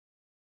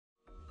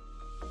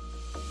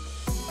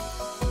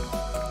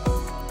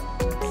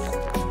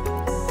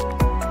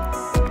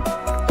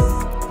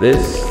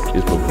This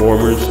is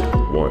Performers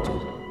Wanted.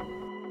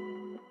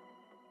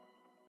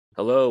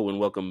 Hello and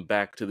welcome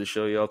back to the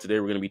show, y'all.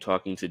 Today we're going to be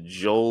talking to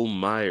Joel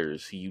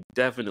Meyers, who you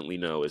definitely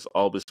know as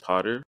Albus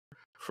Potter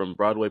from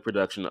Broadway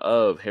production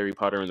of Harry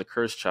Potter and the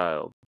Cursed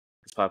Child.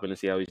 Let's pop in and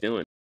see how he's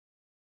doing.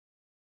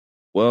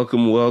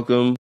 Welcome.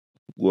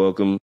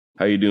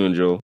 How you doing,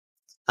 Joel?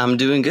 I'm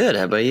doing good.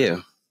 How about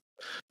you?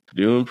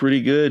 Doing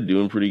pretty good.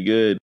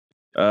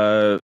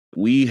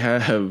 We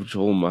have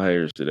Joel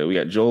Meyers today. We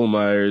got Joel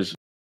Meyers.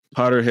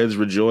 Potter heads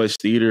rejoice.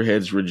 Theater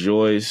heads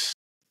rejoice.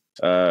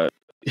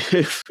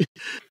 If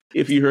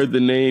you heard the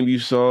name, you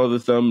saw the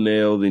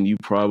thumbnail, then you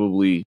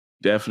probably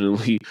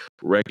definitely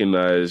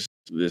recognize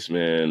this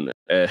man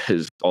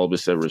as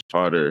Albus Severus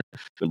Potter,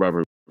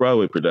 the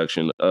Broadway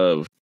production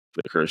of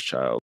The Cursed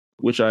Child,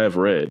 which I have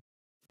read.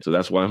 So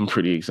that's why I'm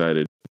pretty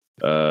excited.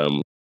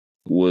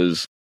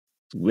 Was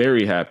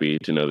very happy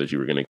to know that you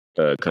were going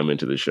to come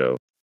into the show.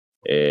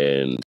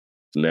 And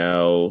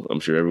now I'm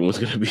sure everyone's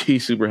going to be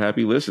super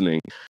happy listening.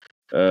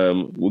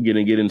 We're going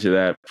to get into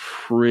that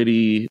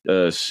pretty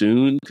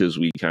soon because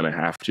we kind of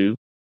have to.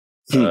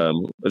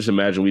 Let's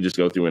imagine we just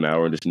go through an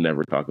hour and just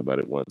never talk about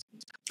it once.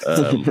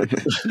 It'd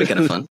be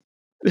kind of fun.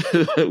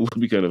 It would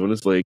be kind of fun.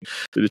 It's like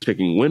they're just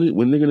picking when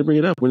they're going to bring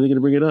it up.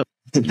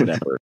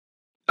 Never.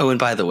 Oh, and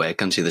by the way,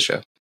 come see the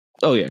show.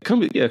 Oh yeah,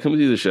 come see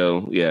the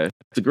show. Yeah,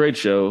 it's a great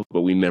show,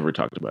 but we never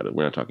talked about it.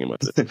 We're not talking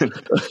about it.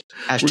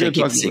 Hashtag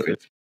keep the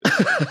secret.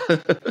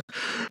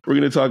 We're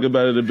going to talk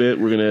about it a bit.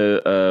 We're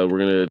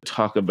gonna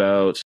talk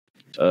about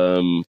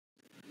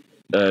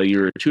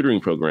your tutoring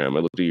program.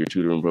 I looked at your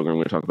tutoring program.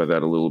 We're going to talk about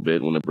that a little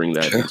bit. I want to bring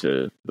that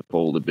into the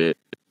fold a bit.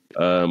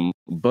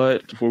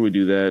 But before we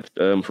do that,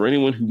 for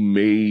anyone who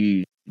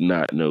may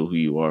not know who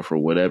you are for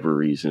whatever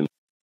reason,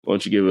 why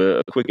don't you give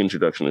a quick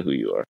introduction of who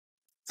you are?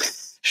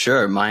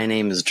 Sure. My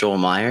name is Joel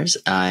Meyers.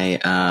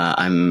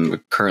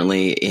 I'm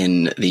currently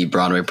in the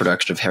Broadway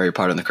production of Harry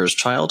Potter and the Cursed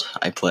Child.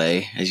 I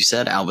play, as you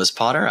said, Albus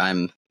Potter.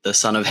 I'm the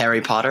son of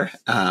Harry Potter,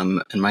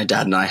 and my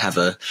dad and I have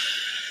a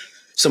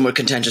somewhat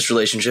contentious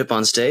relationship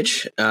on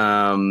stage.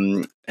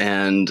 And,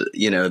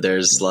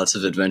 there's lots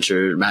of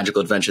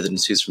magical adventure that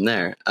ensues from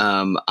there.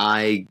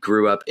 I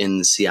grew up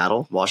in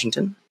Seattle,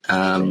 Washington.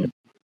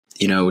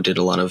 Did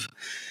a lot of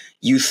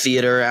youth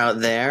theater out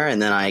there,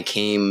 and then I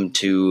came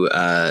to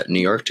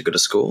New York to go to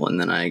school, and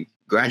then I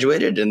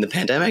graduated in the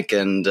pandemic,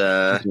 and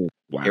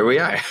Here we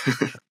are.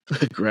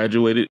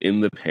 Graduated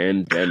in the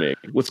pandemic.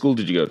 What school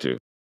did you go to?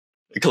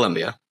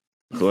 Columbia.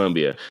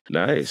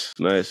 Nice.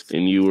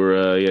 And you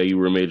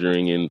were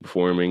majoring in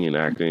performing and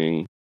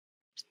acting.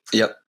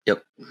 Yep.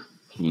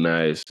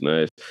 Nice.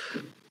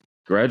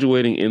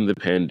 Graduating in the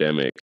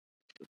pandemic.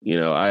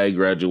 I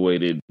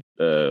graduated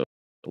a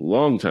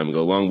long time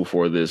ago, long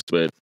before this,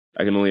 but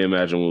I can only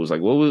imagine what it was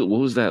like. What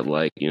was that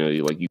like?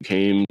 You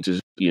came to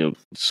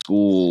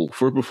school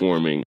for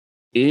performing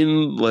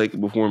in like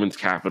performance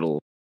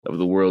capital of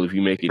the world. If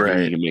you make it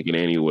here, you can make it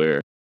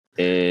anywhere.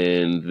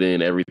 And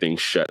then everything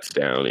shuts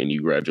down and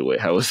you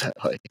graduate. How was that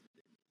like?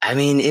 I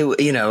mean,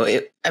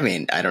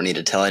 I don't need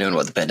to tell anyone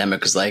what the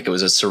pandemic was like. It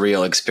was a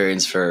surreal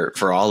experience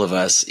for all of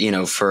us.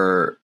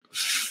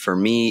 For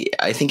me,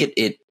 I think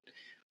it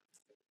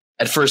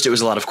at first it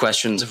was a lot of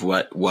questions of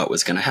what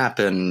was going to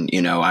happen.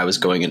 I was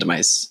going into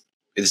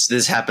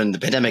this happened. The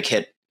pandemic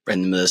hit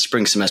in the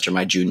spring semester of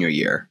my junior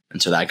year.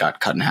 And so that got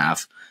cut in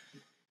half.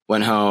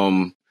 Went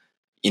home,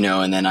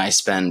 and then I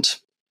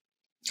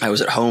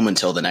was at home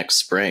until the next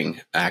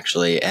spring,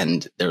 actually,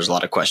 and there was a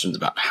lot of questions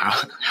about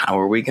how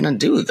are we going to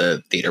do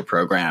the theater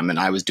program, and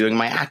I was doing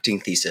my acting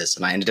thesis,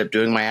 and I ended up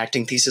doing my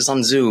acting thesis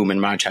on Zoom in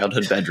my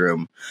childhood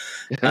bedroom,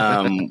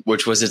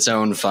 which was its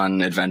own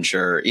fun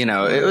adventure. It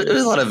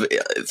was a lot of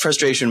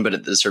frustration, but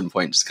at a certain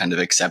point, just kind of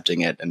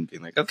accepting it and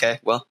being like, okay,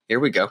 well, here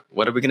we go.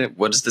 What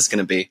is this going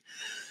to be?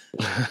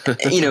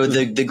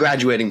 The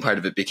graduating part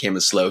of it became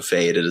a slow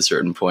fade at a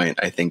certain point.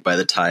 I think by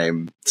the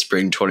time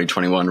spring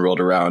 2021 rolled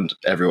around,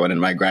 everyone in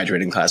my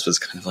graduating class was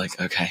kind of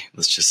like, okay,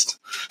 let's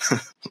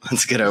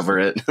get over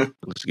it.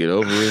 Let's get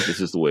over it.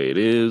 This is the way it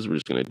is. We're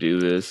just going to do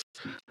this.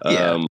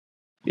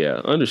 Yeah,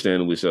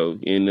 understandably so.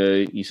 And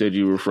you said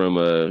you were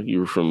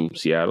from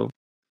Seattle?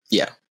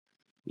 Yeah.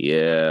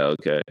 Yeah.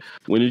 Okay.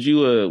 When did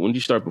you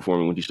start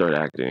performing? When did you start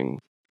acting?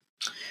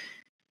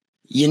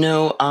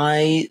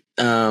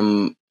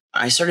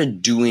 I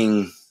started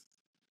doing,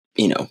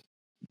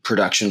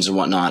 productions and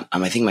whatnot.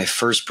 I think my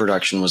first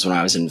production was when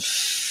I was in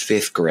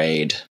 5th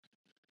grade.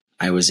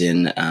 I was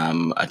in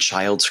A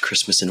Child's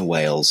Christmas in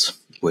Wales,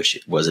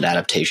 which was an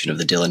adaptation of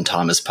the Dylan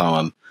Thomas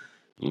poem.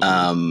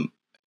 Mm-hmm.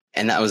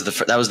 And that was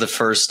the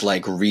first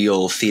like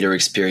real theater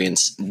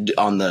experience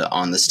on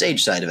the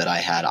stage side of it.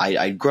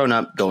 I'd grown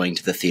up going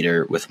to the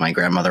theater with my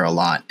grandmother a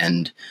lot,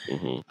 and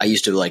we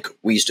used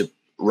to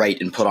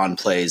write and put on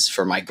plays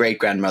for my great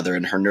grandmother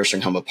in her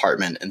nursing home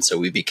apartment. And so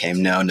we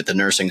became known at the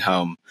nursing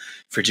home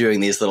for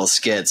doing these little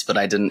skits, but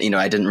I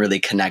didn't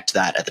really connect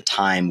that at the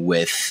time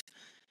with,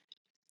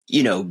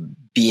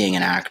 being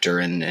an actor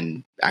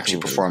and actually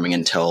performing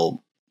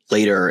until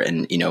later.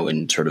 And,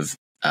 in sort of,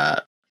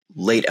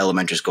 late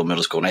elementary school,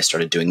 middle school, and I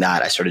started doing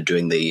that. I started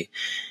doing the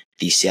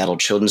Seattle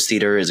Children's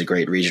Theater is a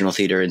great regional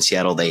theater in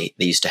Seattle. They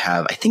used to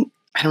have, I don't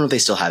know if they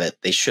still have it.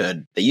 They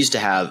should. They used to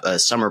have a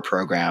summer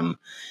program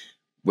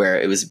where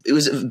it was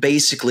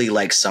basically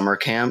like summer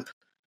camp,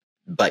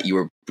 but you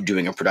were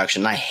doing a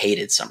production. And I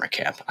hated summer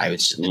camp. I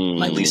was just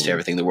my least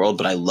favorite thing in the world,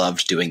 but I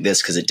loved doing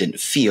this because it didn't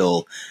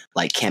feel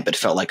like camp. It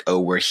felt like, oh,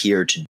 we're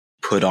here to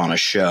put on a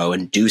show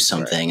and do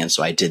something. Right. And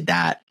so I did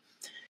that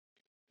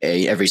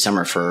every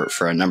summer for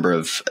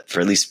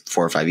at least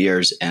 4 or 5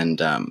 years.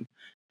 And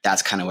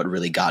that's kind of what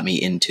really got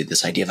me into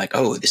this idea of like,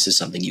 oh, this is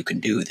something you can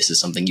do. This is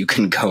something you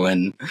can go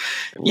and,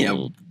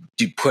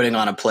 putting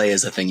on a play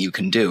is a thing you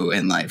can do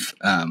in life.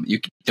 You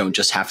don't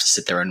just have to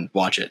sit there and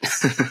watch it.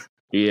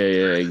 Yeah,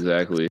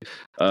 exactly.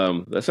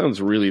 That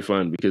sounds really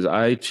fun because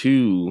I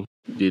too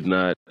did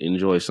not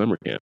enjoy summer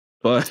camp,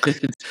 but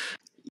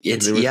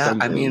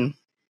I mean,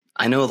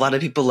 I know a lot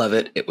of people love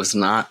it. It was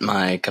not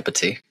my cup of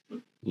tea.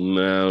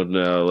 No,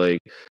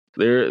 like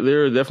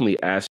there are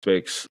definitely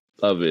aspects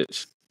of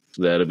it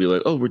that'll be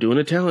like, oh, we're doing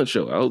a talent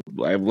show.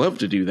 I'd love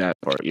to do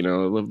that part. I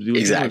love to do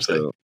a talent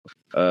show.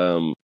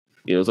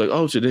 It's like,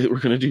 oh, today we're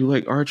gonna do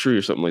like archery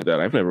or something like that.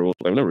 I've never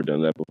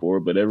done that before,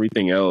 but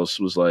everything else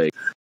was like,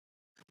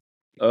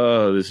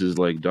 oh, this is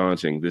like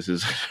daunting. This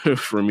is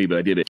for me, but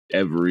I did it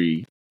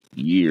every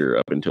year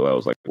up until I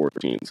was like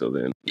 14. So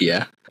then,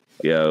 yeah,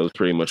 it was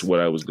pretty much what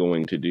I was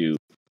going to do.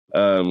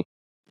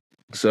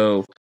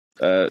 So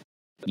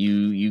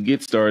you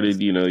get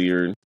started.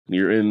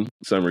 You're in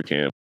summer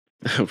camp,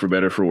 for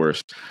better or for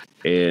worse,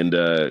 and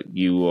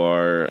you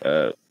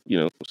are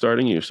You're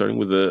starting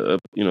with a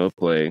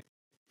play.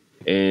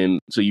 And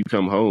so you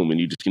come home and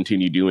you just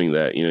continue doing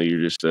that.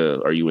 You're just,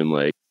 are you in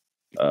like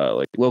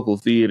local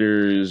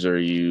theaters? Are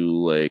you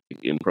like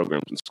in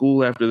programs in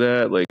school after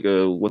that? Like,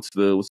 what's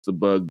the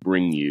bug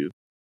bring you?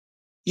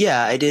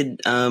 Yeah, I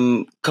did.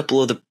 A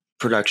couple of the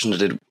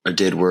productions I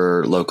did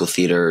were local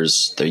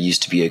theaters. There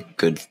used to be a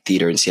good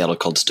theater in Seattle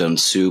called Stone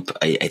Soup.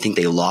 I think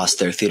they lost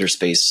their theater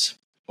space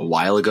a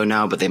while ago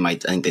now, but I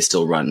think they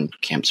still run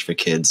camps for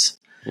kids.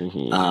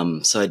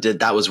 Mm-hmm. So I did,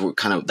 that was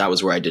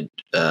where I did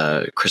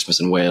Christmas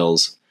in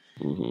Wales.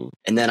 Mm-hmm.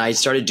 And then I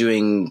started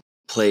doing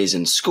plays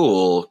in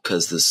school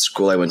because the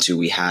school I went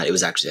to, it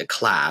was actually a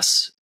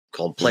class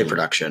called play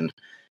production.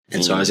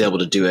 And so I was able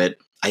to do it.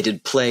 I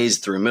did plays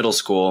through middle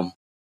school.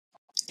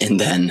 And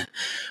then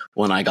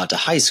when I got to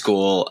high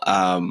school,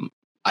 I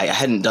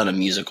hadn't done a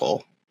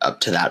musical up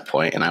to that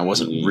point, and I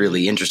wasn't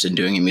really interested in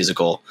doing a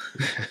musical,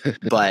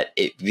 but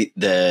it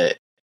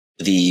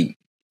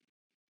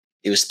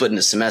was split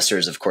into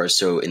semesters, of course.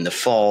 So in the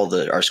fall,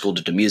 our school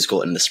did a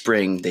musical. In the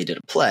spring, they did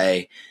a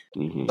play.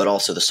 Mm-hmm. But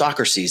also the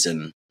soccer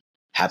season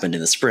happened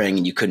in the spring,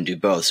 and you couldn't do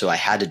both. So I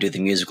had to do the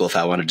musical if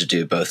I wanted to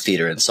do both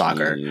theater and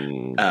soccer.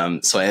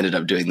 Mm. So I ended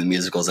up doing the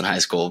musicals in high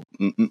school,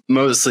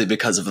 mostly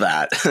because of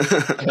that.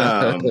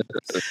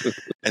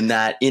 And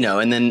that,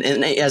 and then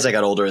as I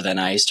got older, then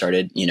I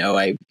started,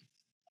 I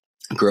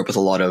grew up with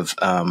a lot of,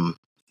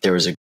 there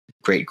was a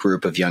great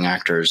group of young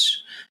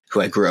actors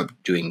who I grew up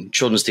doing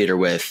children's theater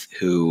with,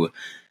 who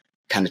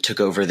kind of took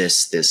over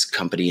this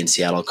company in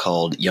Seattle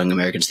called Young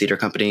Americans Theater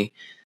Company.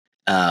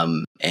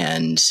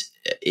 And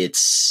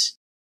it's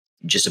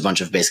just a bunch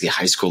of basically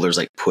high schoolers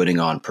like putting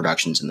on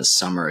productions in the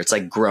summer. It's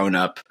like grown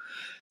up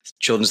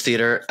children's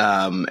theater.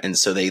 And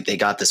so they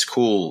got this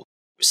cool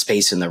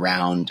space in the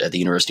round at the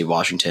University of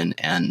Washington.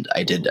 And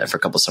I did, for a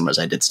couple of summers,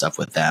 I did stuff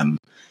with them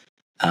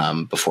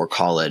before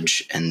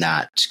college. And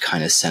that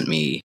kind of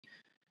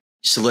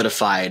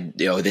solidified,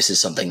 this is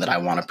something that I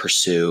want to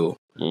pursue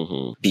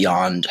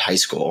beyond high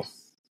school.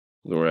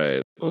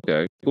 Right.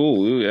 Okay.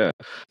 Cool. Yeah.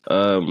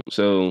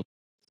 So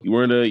you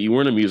weren't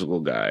a musical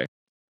guy.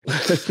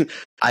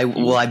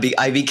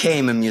 I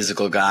became a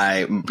musical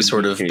guy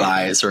sort of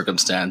by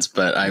circumstance,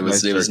 but I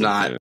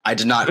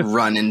did not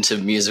run into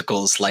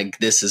musicals like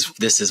this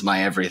is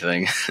my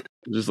everything.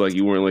 Just like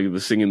you weren't like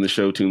singing the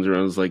show tunes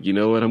around. It's like, you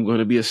know what, I'm going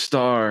to be a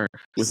star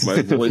with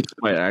my voice,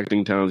 my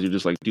acting talents. You're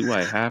just like, do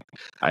I have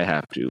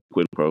to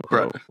quid pro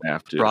quo?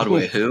 Have to.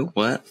 Broadway who?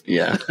 What?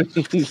 Yeah.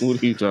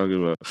 What are you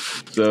talking about?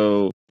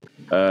 So,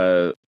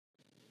 so,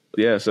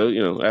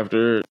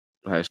 after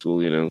high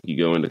school, you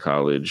go into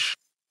college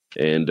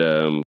and,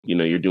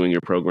 you're doing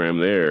your program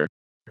there.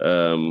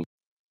 What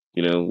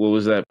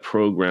was that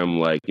program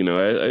like?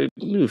 I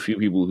knew a few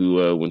people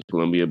who went to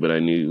Columbia, but I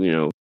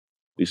knew,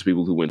 these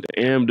people who went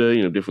to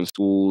AMDA, different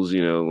schools,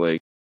 what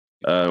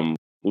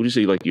would you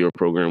say like your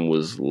program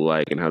was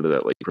like, and how did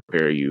that like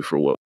prepare you for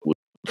what would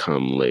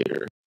come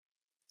later?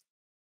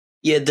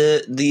 Yeah,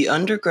 the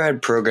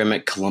undergrad program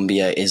at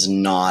Columbia is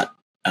not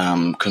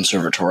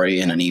conservatory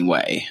in any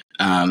way.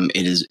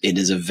 It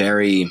is a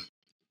very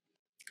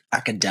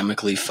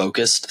academically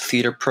focused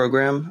theater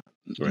program.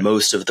 Right.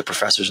 Most of the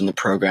professors in the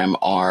program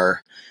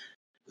are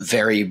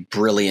very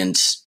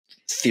brilliant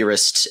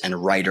theorists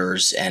and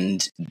writers,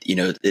 and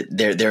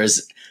there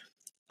is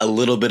a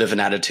little bit of an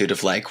attitude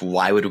of like,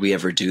 why would we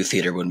ever do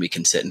theater when we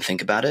can sit and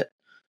think about it?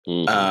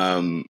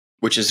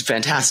 Which is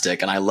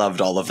fantastic, and I loved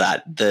all of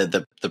that.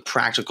 The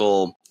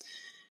practical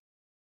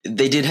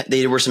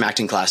There were some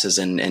acting classes,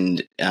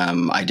 and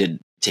I did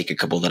take a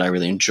couple that I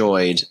really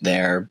enjoyed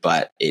there,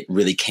 but it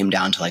really came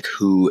down to like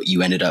who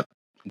you ended up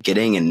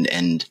getting,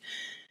 and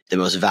the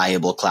most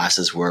valuable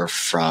classes were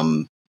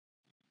from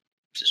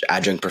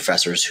adjunct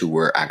professors who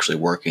were actually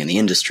working in the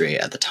industry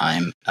at the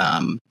time.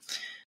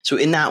 So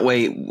in that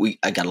way,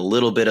 I got a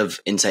little bit of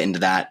insight into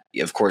that.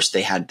 Of course,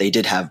 they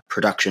did have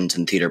productions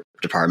in theater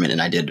department, and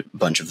I did a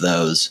bunch of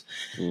those.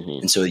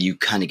 Mm-hmm. And so you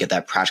kind of get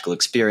that practical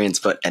experience.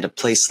 But at a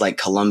place like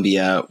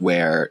Columbia,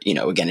 where,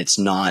 again, it's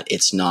not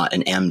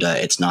an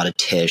AMDA, it's not a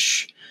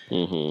Tisch,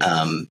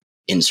 Mm-hmm.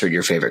 Insert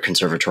your favorite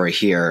conservatory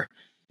here.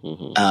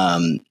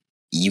 Mm-hmm.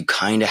 You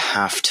kind of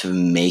have to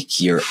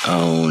make your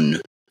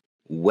own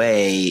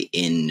way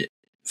in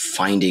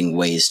finding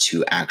ways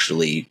to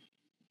actually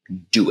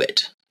do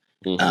it.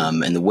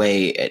 Mm-hmm. And the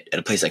way at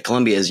a place like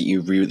Columbia is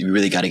you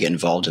really got to get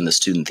involved in the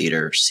student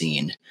theater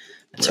scene.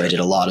 And so I did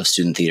a lot of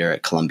student theater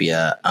at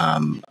Columbia. I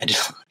did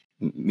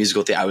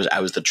musical theater. I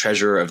was the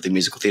treasurer of the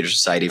Musical Theater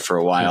Society for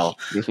a while,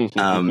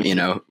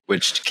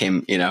 which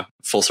came,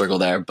 full circle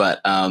there.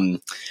 But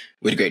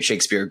we had a great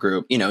Shakespeare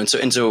group,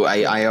 and so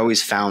I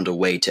always found a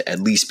way to at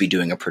least be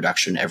doing a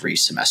production every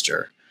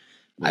semester.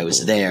 Mm-hmm. I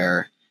was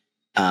there.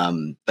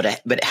 But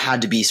it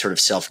had to be sort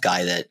of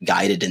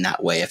guided in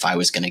that way if I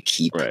was going to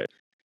keep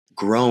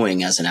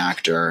growing as an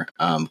actor,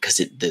 because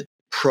the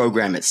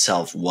program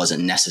itself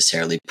wasn't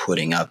necessarily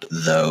putting up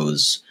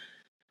those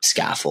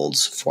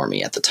scaffolds for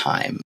me at the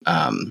time.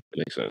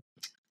 Makes sense.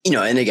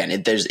 And again,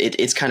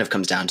 it's kind of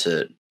comes down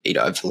to,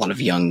 a lot of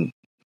young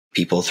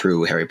people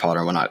through Harry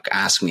Potter when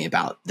ask me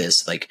about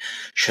this, like,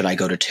 should I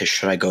go to Tisch?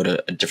 Should I go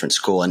to a different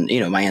school? And,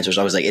 my answer is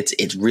always like,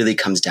 it really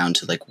comes down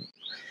to like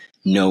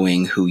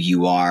knowing who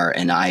you are.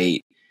 And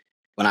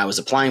when I was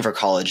applying for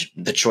college,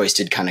 the choice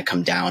did kind of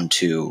come down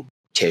to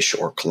Tisch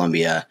or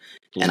Columbia.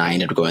 Mm-hmm. And I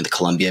ended up going to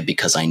Columbia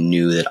because I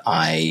knew that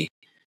I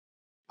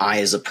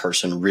as a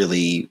person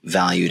really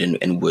valued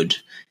and would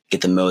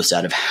get the most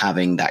out of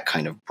having that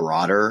kind of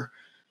broader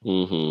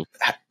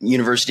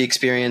university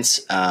experience.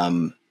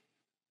 And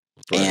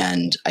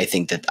I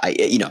think that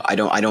I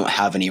don't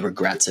have any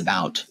regrets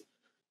about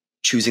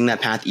choosing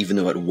that path, even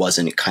though it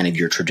wasn't kind of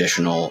your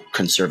traditional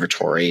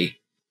conservatory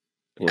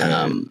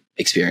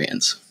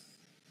experience.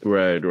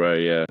 Right.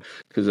 Yeah.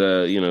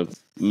 Because,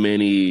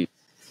 many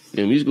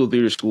musical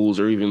theater schools,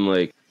 or even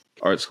like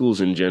art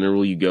schools in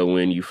general, you go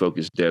in, you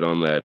focus dead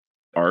on that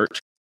art.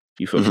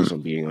 You focus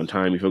on being on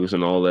time. You focus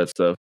on all that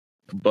stuff.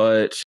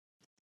 But,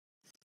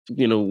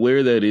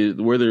 where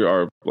there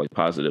are like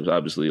positives,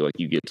 obviously, like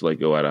you get to like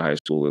go out of high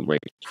school and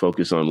like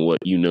focus on what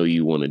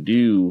you want to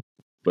do.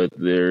 But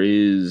there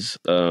is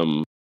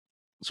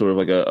sort of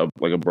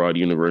like a broad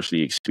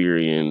university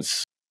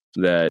experience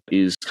that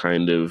is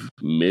kind of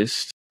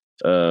missed.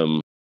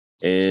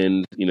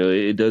 And,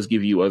 it does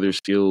give you other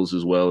skills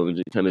as well. And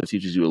it kind of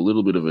teaches you a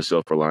little bit of a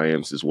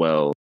self-reliance as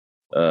well,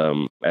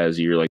 as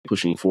you're like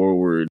pushing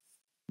forward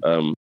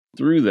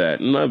through that.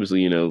 And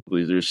obviously,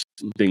 there's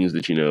things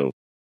that,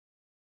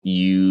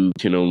 you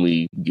can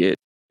only get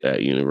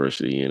at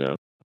university,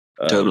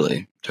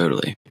 Totally.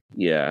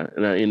 Yeah.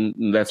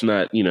 And that's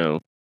not,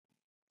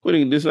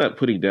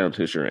 putting down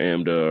Tisch or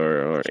AMDA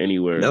or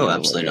anywhere. No,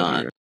 absolutely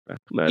not.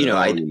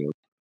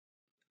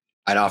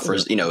 I'd offer,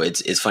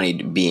 it's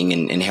funny being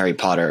in Harry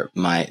Potter.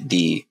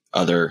 The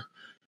other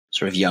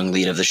sort of young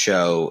lead of the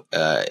show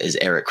is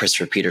Eric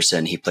Christopher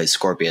Peterson. He plays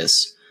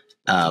Scorpius,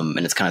 and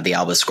it's kind of the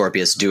Albus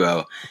Scorpius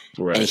duo.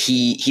 Right. And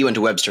he went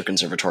to Webster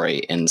Conservatory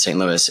in St.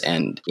 Louis,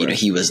 and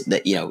he was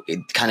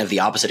kind of the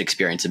opposite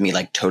experience of me,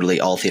 like totally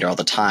all theater all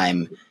the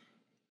time.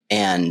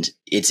 And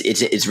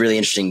it's really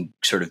interesting,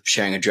 sort of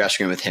sharing a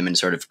dressing room with him and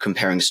sort of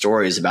comparing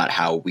stories about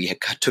how we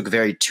took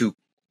two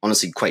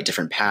honestly quite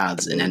different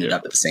paths and ended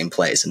up at the same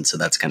place. And so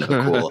that's kind of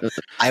cool.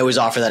 I always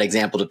offer that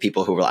example to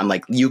people who I'm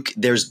like,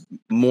 there's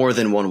more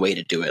than one way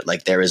to do it.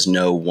 Like there is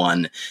no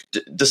one,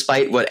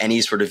 despite what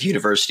any sort of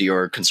university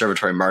or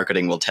conservatory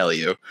marketing will tell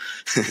you,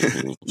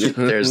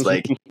 there's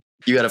like,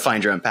 you got to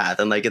find your own path.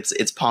 And like,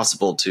 it's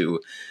possible to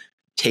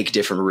take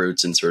different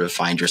routes and sort of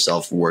find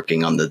yourself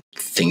working on the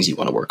things you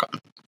want to work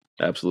on.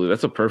 Absolutely.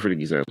 That's a perfect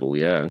example.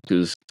 Yeah.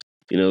 Cause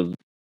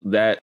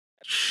that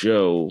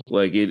show,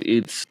 like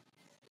it's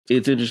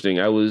interesting.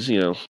 I was,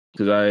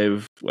 because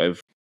I've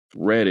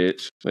read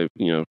it. I've,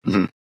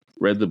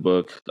 read the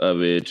book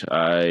of it.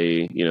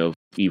 I,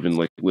 even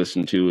like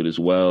listened to it as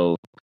well.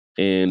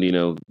 And,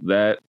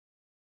 that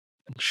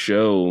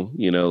show,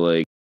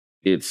 like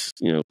it's,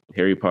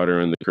 Harry Potter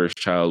and the Cursed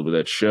Child, but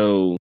that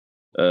show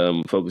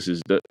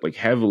focuses like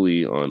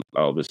heavily on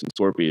Albus and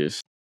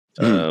Scorpius,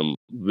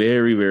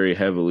 very, very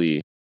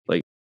heavily,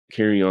 like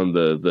carrying on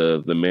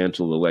the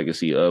mantle, the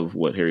legacy of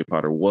what Harry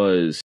Potter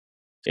was.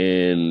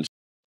 And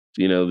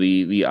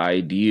the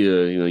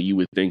idea, you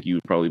would think you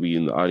would probably be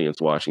in the audience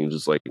watching,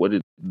 just like, what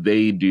did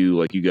they do?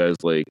 Like you guys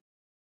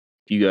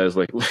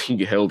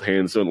held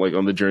hands on like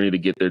on the journey to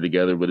get there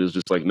together, but it's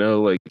just like,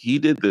 no, like he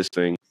did this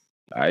thing,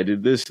 I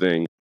did this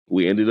thing,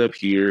 we ended up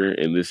here,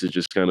 and this is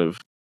just kind of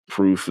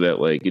proof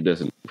that like it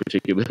doesn't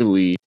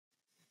particularly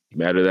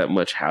matter that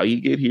much how you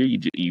get here.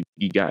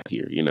 You got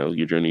here. You know,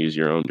 your journey is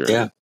your own journey.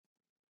 Yeah,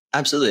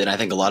 absolutely. And I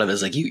think a lot of it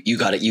is like you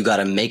got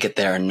to make it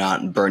there and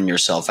not burn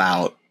yourself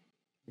out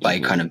by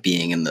kind of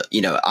being in the,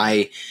 you know,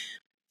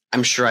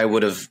 I'm sure I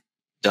would have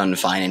done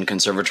fine in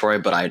conservatory,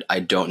 but I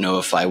don't know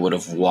if I would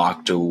have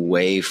walked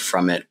away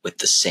from it with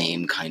the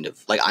same kind of,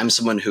 like, I'm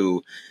someone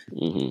who,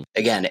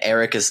 again,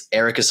 Eric is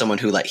someone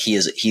who, like, he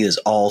is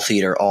all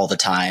theater all the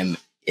time.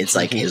 It's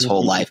like his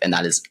whole life, and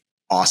that is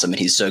awesome, and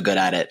he's so good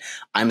at it.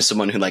 I'm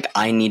someone who, like,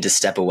 I need to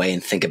step away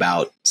and think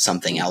about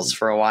something else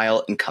for a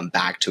while and come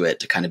back to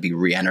it to kind of be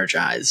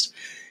re-energized.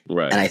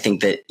 Right. And I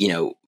think that, you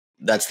know,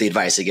 that's the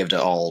advice I give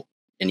to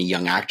any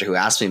young actor who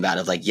asks me about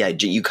it. Like, yeah,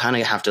 you kind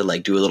of have to,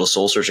 like, do a little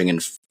soul searching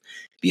and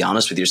be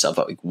honest with yourself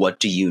about, like, what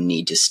do you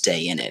need to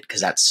stay in it?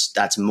 Because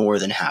that's more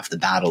than half the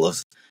battle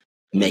of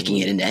making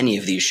it into any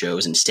of these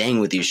shows and staying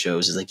with these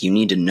shows. Is like, you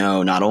need to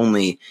know not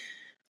only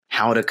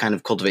how to kind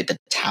of cultivate the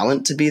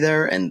talent to be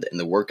there and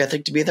the work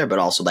ethic to be there, but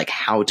also, like,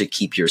 how to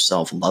keep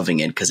yourself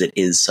loving it, because it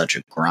is such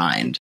a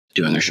grind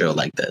doing a show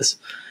like this.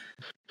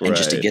 And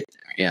just to get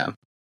there.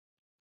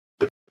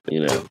 Yeah.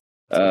 You know,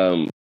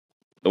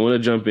 I want to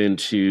jump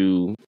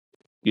into,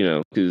 you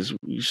know, because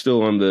you're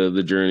still on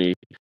the journey.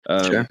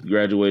 Sure.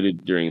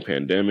 Graduated during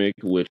pandemic,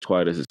 which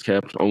Twilight Has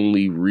Kept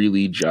only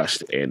really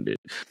just ended.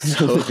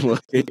 So,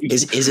 like,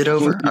 is it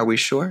over? Are we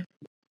sure?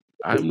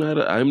 I'm not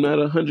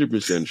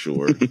 100%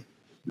 sure. The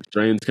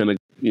strains kind of,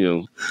 you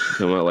know,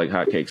 come out like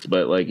hotcakes,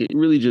 but, like, it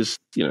really just,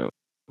 you know,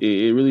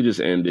 it really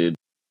just ended.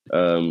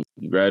 You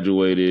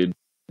graduated.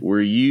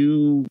 Were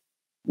you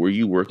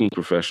working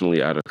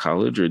professionally out of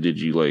college, or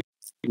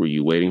were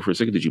you waiting for a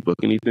second? Did you book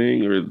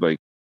anything, or, like?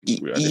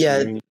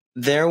 Yeah,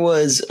 there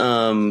was.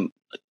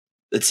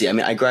 Let's see. I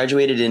mean, I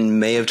graduated in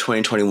May of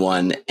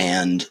 2021,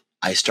 and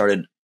I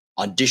started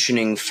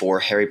auditioning for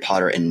Harry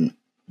Potter in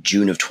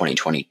June of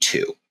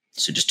 2022.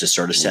 So just to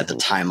sort of set the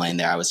timeline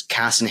there, I was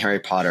cast in Harry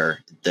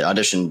Potter. The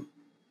audition,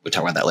 we'll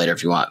talk about that later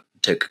if you want,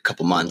 took a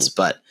couple months.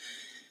 But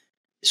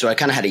so I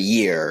kind of had a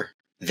year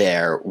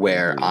there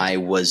where I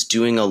was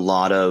doing a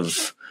lot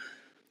of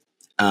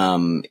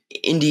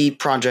indie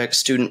projects,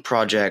 student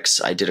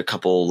projects. I did a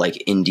couple,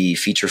 like, indie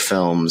feature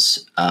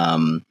films.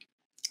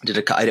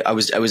 I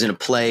was in a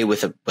play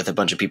with a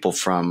bunch of people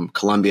from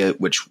Columbia,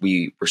 which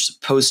we were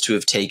supposed to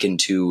have taken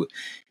to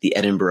the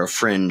Edinburgh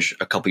Fringe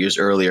a couple years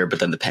earlier, but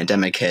then the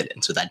pandemic hit,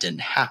 and so that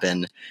didn't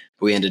happen.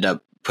 We ended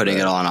up putting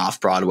it on off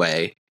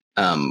Broadway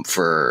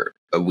for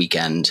a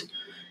weekend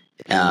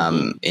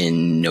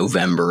in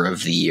November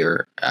of the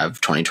year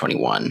of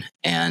 2021,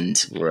 and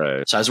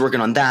so I was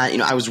working on that. You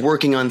know, I was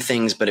working on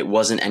things, but it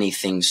wasn't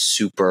anything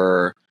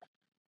super,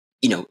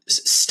 you know,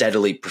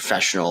 steadily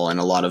professional. And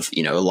a lot of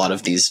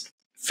these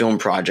film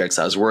projects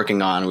I was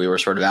working on, we were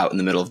sort of out in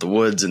the middle of the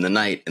woods in the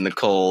night, in the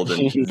cold,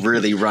 and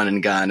really run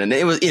and gun. And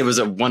it was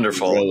a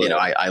wonderful, you know,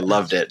 I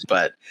loved it,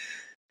 but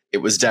it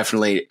was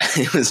definitely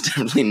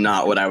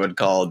not what I would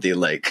call the,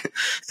 like,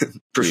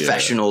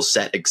 professional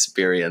set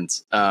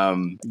experience.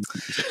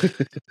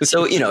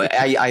 So, you know,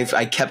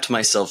 I kept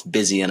myself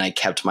busy and I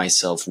kept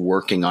myself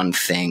working on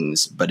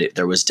things, but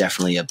there was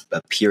definitely a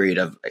period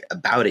of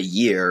about a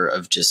year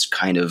of just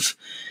kind of,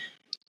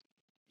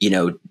 you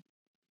know,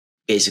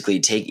 basically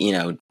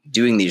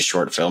doing these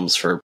short films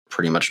for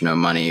pretty much no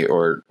money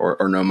or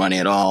no money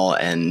at all.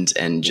 And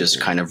just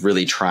kind of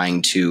really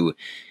trying to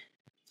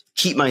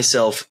keep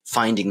myself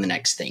finding the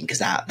next thing. Cause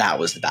that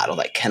was the battle.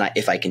 Like,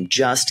 if I can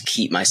just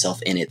keep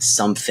myself in it,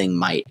 something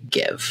might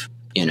give,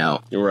 you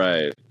know?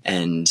 Right.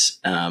 And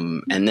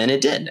then it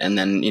did. And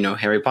then, you know,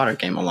 Harry Potter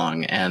came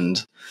along,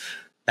 and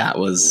that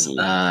was,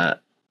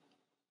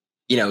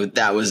 you know,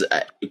 that was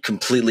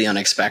completely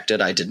unexpected.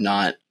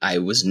 I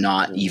was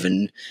not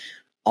even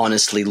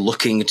honestly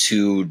looking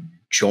to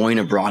join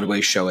a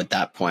Broadway show at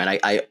that point.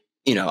 I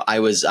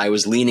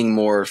was leaning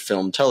more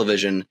film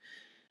television.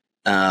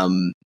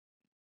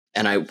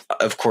 And I,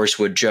 of course,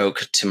 would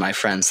joke to my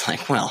friends,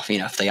 like, well, you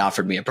know, if they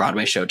offered me a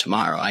Broadway show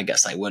tomorrow, I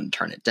guess I wouldn't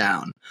turn it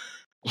down.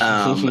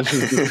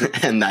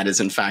 And that is,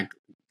 in fact,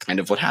 kind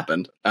of what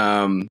happened.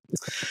 And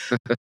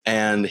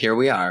here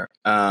we are.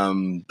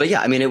 But yeah,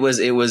 I mean, it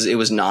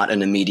was not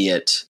an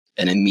immediate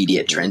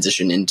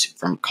transition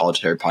from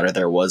college to Harry Potter.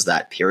 There was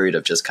that period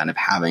of just kind of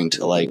having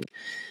to, like,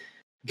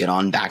 get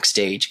on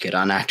backstage, get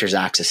on Actors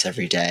Access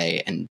every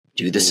day, and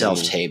do the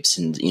self tapes.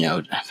 And, you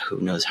know, who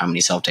knows how many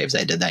self tapes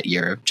I did that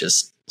year of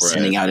just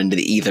sending out into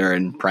the ether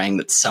and praying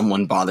that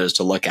someone bothers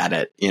to look at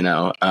it, you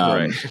know?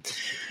 And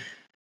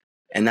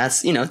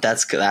that's, you know,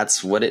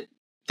 that's what it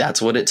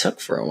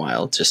took for a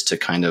while, just to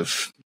kind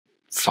of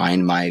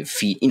find my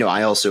feet. You know,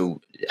 I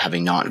also,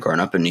 having not grown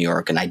up in New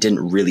York, and I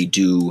didn't really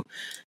do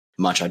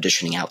much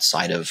auditioning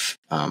outside of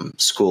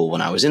school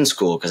when I was in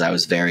school, because I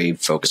was very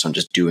focused on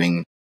just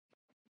doing,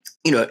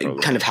 you know,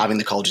 kind of having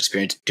the college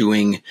experience,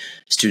 doing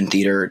student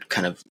theater,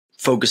 kind of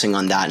focusing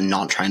on that and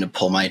not trying to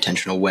pull my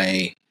attention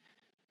away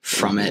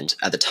from it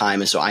at the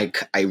time. And so I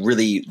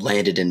really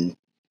landed in,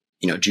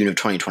 you know, June of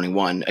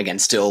 2021, again,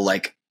 still,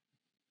 like,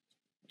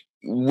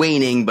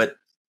 waning, but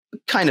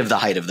kind of the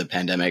height of the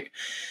pandemic.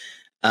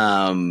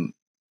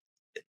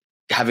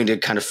 having to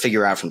kind of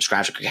figure out from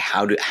scratch, okay,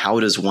 how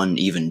does one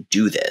even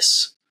do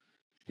this?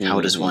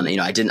 How does one,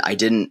 I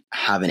didn't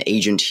have an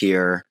agent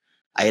here.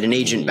 I had an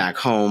agent back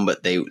home,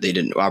 but they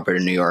didn't operate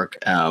in New York.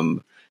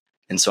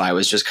 And so I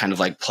was just kind of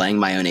like playing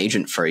my own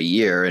agent for a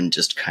year and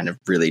just kind of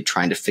really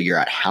trying to figure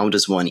out how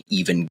does one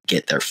even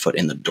get their foot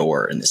in the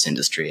door in this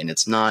industry. And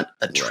it's not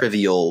a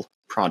trivial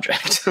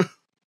project.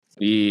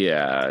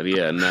 Yeah,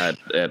 not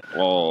at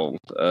all.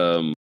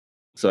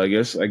 So I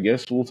guess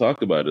we'll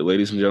talk about it.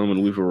 Ladies and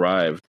gentlemen, we've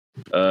arrived.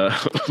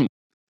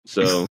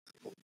 So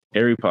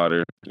Harry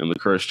Potter and the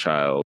Cursed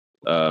Child.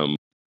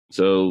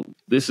 So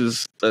this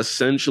is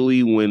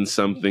essentially when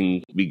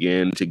something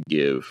began to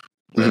give.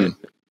 Right?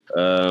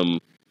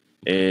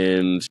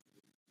 And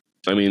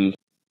I mean,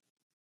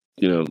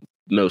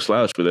 no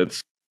slouch, but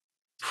that's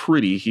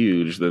pretty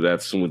huge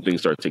that's when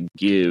things start to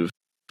give.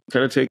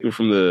 Kind of take it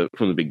from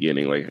the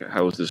beginning. Like,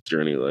 how was this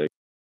journey like?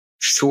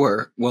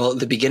 Sure. Well,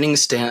 the beginning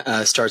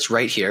starts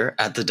right here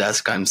at the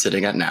desk I'm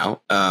sitting at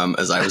now,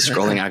 as I was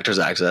scrolling Actors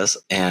Access,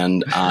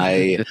 and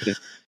the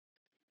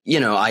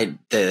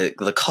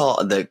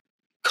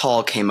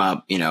call came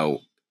up.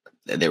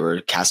 They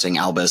were casting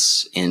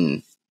Albus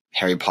in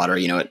Harry Potter.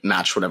 It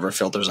matched whatever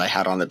filters I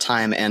had on the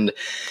time, and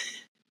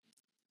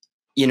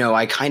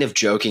I kind of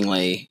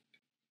jokingly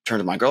turned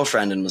to my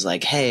girlfriend and was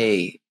like,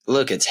 "Hey,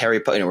 look, it's Harry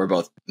Potter." We're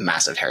both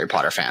massive Harry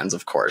Potter fans,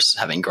 of course,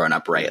 having grown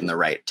up right in the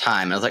right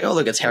time. And I was like, "Oh,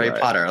 look, it's Harry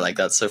Potter. Like,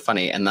 that's so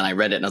funny." And then I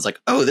read it and I was like,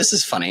 "Oh, this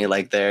is funny."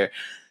 Like, they're,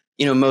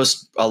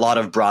 a lot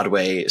of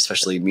Broadway,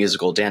 especially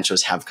musical dance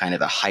shows, have kind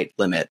of a height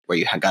limit where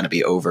you got to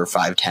be over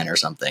 5'10" or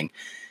something.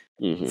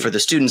 For the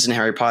students in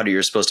Harry Potter,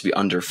 you're supposed to be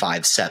under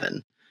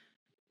 5'7".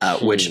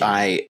 Which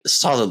I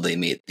solidly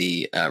meet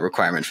the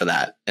requirement for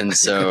that. And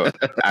so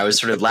I was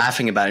sort of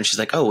laughing about it. And she's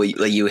like, "Oh,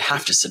 well, you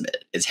have to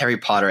submit. It's Harry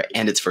Potter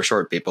and it's for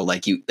short people.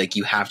 Like you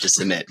have to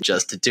submit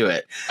just to do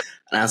it."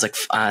 And I was like,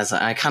 "Oh,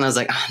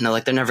 no,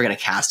 like they're never going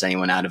to cast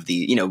anyone out of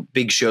the,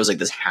 big shows like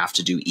this have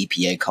to do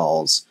EPA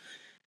calls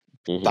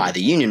by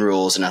the union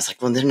rules." And I was like,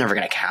 "Well, they're never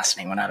going to cast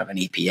anyone out of an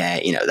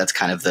EPA." That's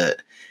kind of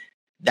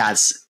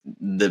that's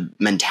the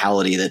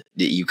mentality that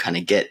you kind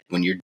of get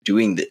when you're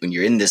when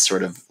you're in this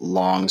sort of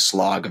long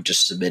slog of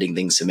just submitting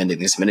things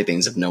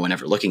of no one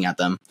ever looking at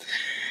them.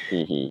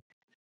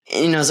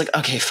 And I was like,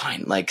 okay,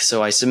 fine. Like,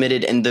 so I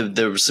submitted, and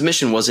the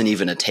submission wasn't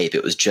even a tape.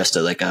 It was just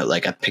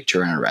a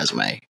picture and a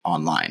resume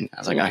online. I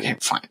was like, okay,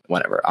 fine,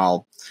 whatever.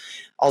 I'll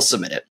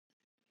submit it.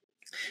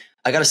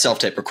 I got a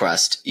self-tape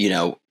request,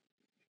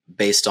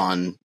 based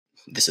on,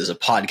 this is a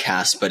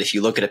podcast, but if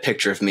you look at a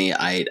picture of me,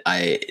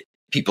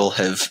 people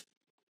have,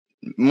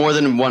 more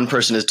than one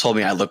person has told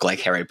me I look like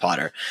Harry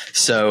Potter.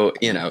 So,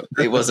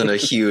 it wasn't a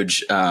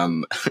huge,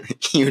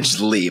 huge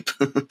leap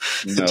to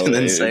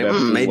then say,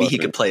 maybe he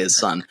could play his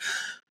son.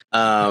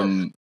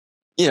 So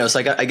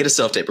I get a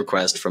self-tape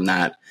request from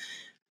that.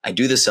 I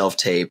do the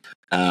self-tape,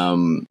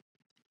 in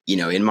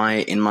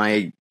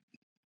my,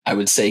 I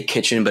would say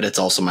kitchen, but it's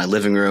also my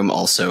living room,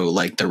 also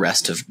like the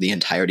rest of the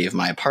entirety of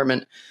my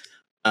apartment.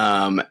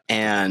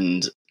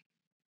 And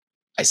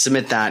I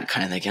submit that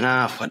kind of thinking,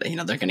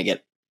 they're going to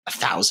get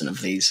 1,000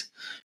 of these.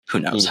 Who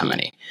knows how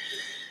many?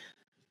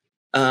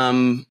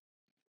 The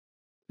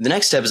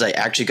next step is I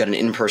actually got an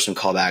in-person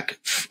callback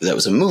that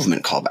was a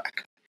movement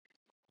callback.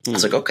 I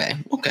was like, okay,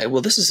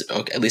 well, this is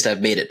okay. At least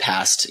I've made it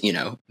past,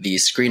 the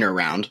screener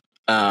round.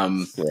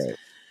 Right.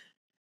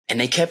 And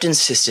they kept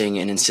insisting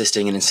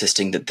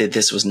that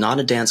this was not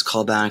a dance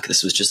callback.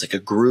 This was just like a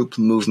group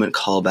movement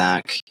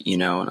callback,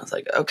 and I was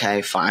like,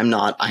 okay, fine.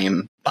 I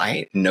am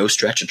by no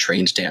stretch a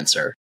trained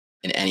dancer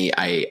in any,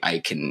 I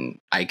can,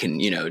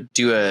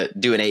 do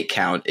an 8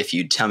 count if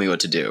you tell me what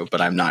to do, but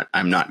I'm not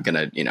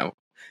gonna,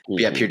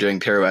 be up here doing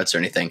pirouettes or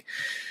anything.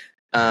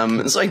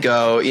 So I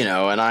go,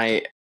 and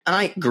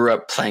I grew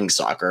up playing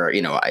soccer,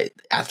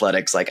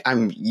 athletics, like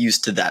I'm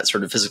used to that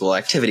sort of physical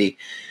activity.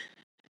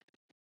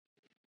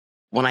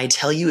 When I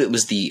tell you it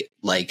was the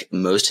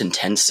most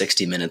intense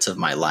 60 minutes of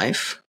my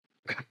life,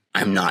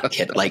 I'm not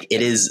kidding. Like,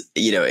 it is,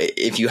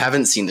 if you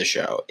haven't seen the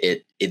show,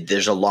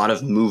 there's a lot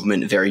of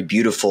movement, very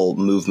beautiful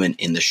movement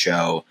in the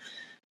show.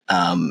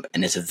 And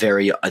it's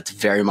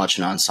very much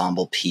an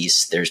ensemble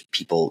piece. There's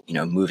people,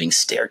 moving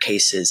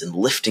staircases and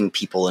lifting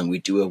people, and we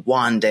do a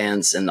wand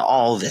dance and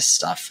all this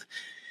stuff.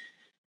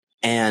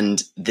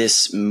 And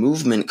this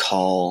movement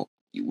call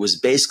was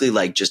basically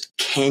like, just,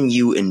 can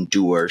you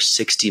endure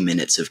 60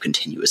 minutes of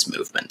continuous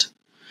movement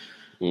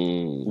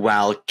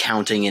while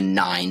counting in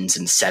 9s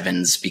and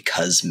 7s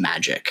because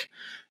magic?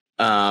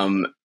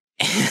 And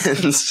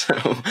so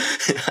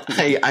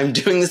I'm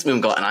doing this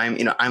movement call,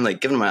 and I'm like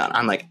giving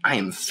I'm like, I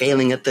am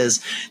failing at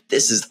this.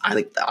 This is,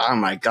 oh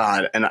my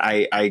God. And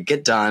I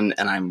get done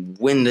and I'm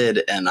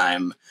winded and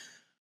I'm,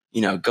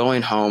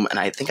 going home, and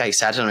I think I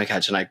sat down on my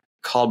couch and I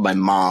called my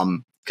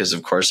mom, because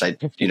of course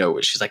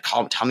she's like,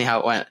 tell me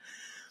how it went.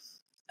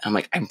 I'm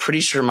like, I'm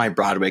pretty sure my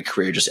Broadway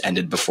career just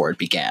ended before it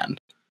began.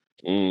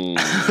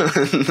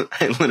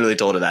 I literally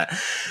told her that.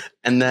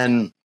 And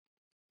then,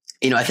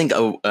 I think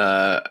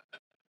a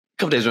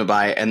couple days went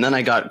by, and then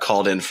I got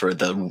called in for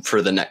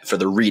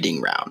the reading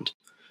round.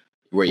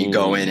 where you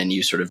go in and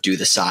you sort of do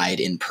the side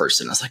in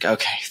person. I was like,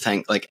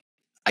 okay,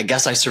 I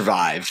guess I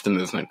survived the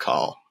movement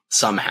call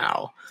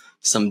somehow,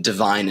 some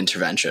divine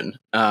intervention.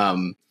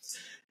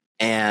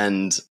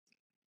 And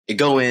you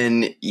go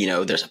in, you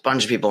know, there's a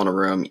bunch of people in a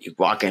room. You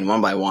walk in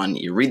one by one,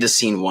 you read the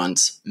scene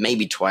once,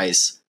 maybe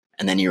twice,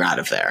 and then you're out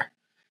of there,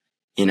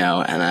 you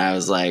know? And I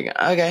was like,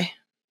 okay,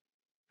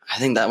 I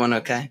think that went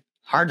okay.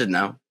 Hard to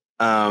know.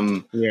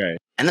 Yeah.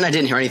 And then I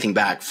didn't hear anything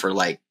back for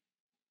like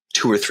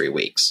 2 or 3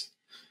 weeks,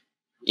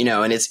 you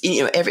know, and it's,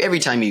 you know, every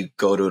time you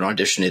go to an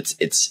audition,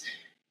 it's,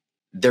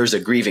 there's a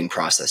grieving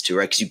process too,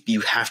 right? Because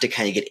you have to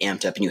kind of get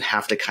amped up and you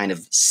have to kind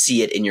of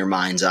see it in your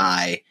mind's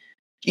eye,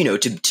 you know,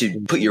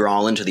 to put your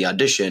all into the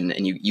audition,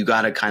 and you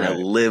got to kind of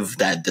live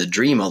the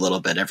dream a little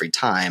bit every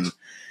time,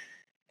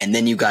 and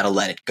then you got to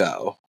let it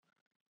go.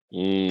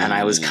 And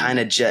I was kind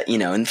of you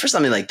know, and for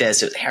something like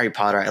this, it was Harry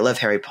Potter. I love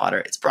Harry Potter.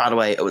 It's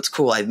Broadway. Oh, it's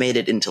cool. I made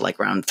it into like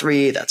round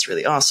 3. That's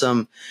really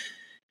awesome.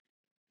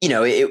 You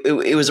know,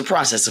 it was a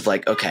process of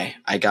like, okay,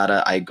 I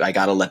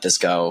gotta let this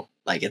go.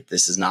 Like, if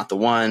this is not the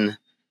one,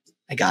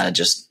 I gotta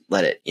just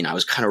let it, you know. I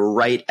was kind of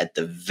right at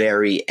the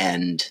very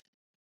end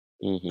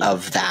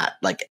of that,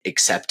 like,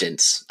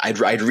 acceptance. I'd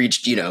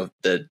reached, you know,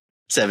 the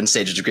 7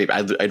 stages of grief.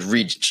 I'd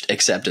reached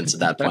acceptance at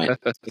that point.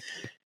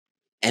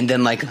 And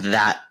then like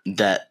that,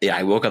 yeah,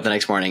 I woke up the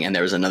next morning and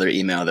there was another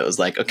email that was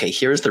like, okay,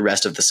 here's the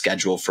rest of the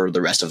schedule for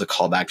the rest of the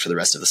callback for the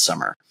rest of the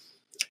summer.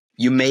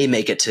 You may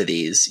make it to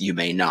these, you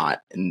may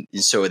not. And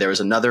so there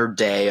was another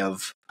day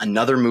of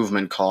another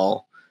movement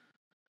call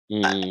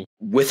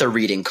with a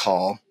reading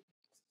call.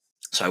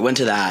 So I went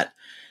to that,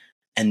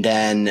 and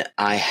then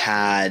I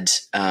had,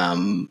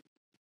 you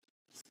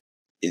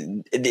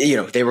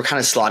know, they were kind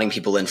of slotting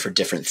people in for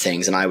different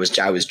things, and I was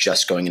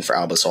just going in for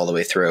Albus all the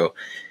way through.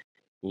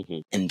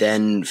 And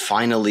then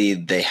finally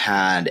they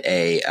had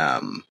a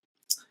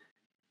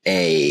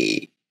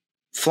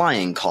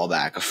flying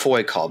callback, a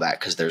FOI callback,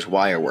 because there's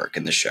wire work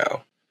in the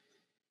show.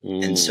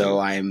 And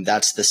so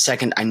that's the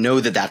second. I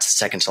know that's the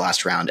second to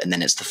last round, and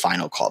then it's the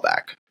final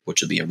callback,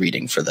 which will be a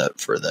reading for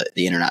the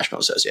International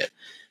Associate.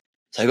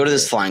 So I go to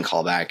this flying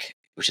callback,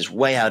 which is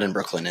way out in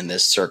Brooklyn in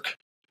this Cirque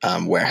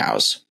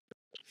warehouse.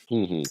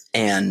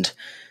 And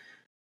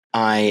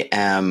I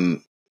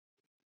am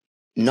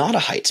not a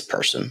heights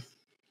person,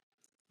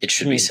 it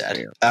should be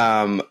said.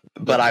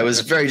 But I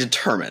was very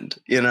determined,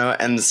 you know?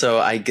 And so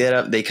I get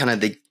up, they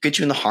get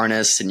you in the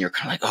harness, and you're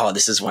kind of like, oh,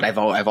 this is what I've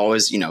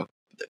always, you know,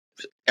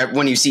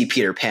 when you see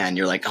Peter Pan,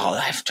 you're like,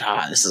 oh,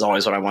 this is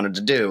always what I wanted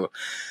to do.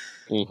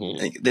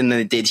 Then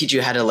they teach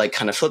you how to like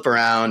kind of flip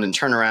around and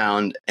turn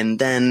around, and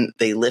then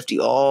they lift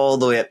you all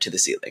the way up to the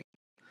ceiling.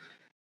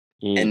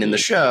 And in the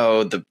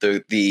show,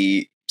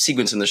 the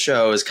sequence in the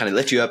show is kind of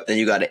lift you up, and then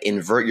you got to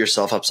invert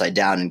yourself upside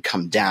down and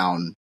come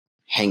down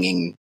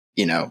hanging,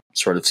 you know,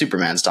 sort of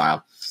Superman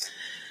style.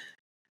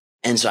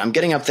 And so I'm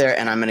getting up there,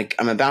 and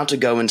I'm about to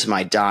go into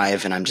my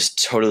dive, and I'm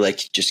just totally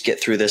like, just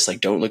get through this. Like,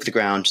 don't look at the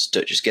ground,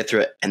 just get through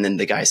it. And then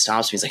the guy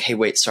stops me. He's like, hey,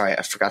 wait, sorry,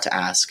 I forgot to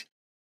ask.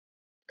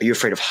 Are you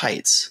afraid of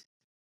heights?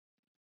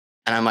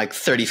 And I'm like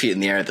 30 feet in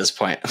the air at this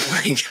point.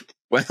 I'm like,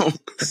 well,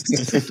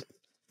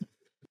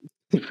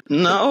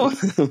 no,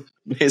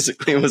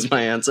 basically was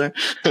my answer.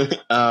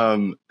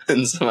 And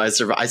so I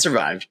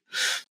survived,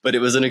 but it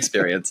was an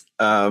experience.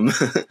 And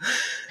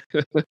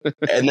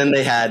then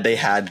they had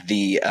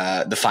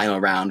the final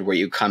round where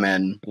you come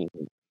in,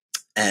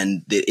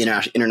 and the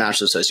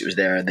International Associate was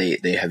there.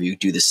 They have you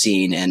do the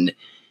scene, and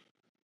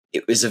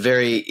it was a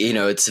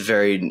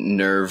very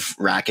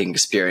nerve-wracking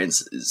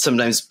experience.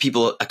 Sometimes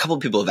a couple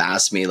of people have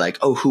asked me like,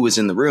 oh, who's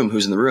in the room?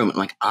 I'm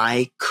like,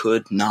 I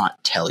could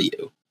not tell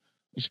you.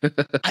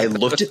 I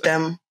looked at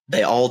them.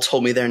 They all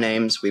told me their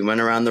names. We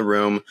went around the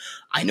room.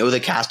 I know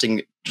the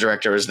casting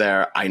director was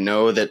there. I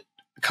know that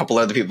a couple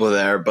other people were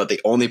there, but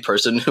the only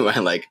person who I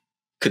like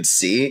could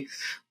see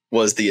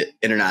was the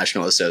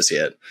International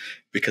Associate,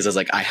 because I was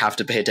like, I have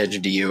to pay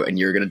attention to you, and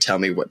you're going to tell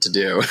me what to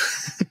do.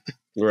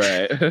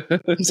 Right.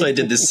 So I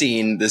did the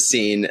scene,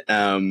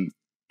 and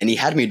he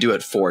had me do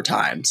it 4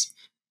 times,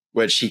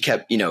 which he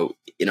kept, you know,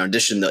 in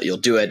audition that you'll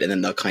do it, and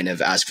then they'll kind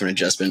of ask for an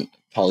adjustment.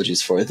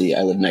 Apologies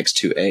I live next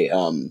to a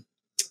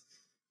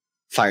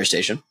fire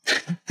station.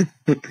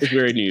 It's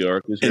very New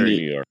York.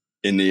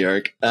 In New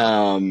York.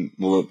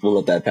 We'll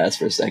let that pass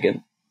for a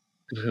second.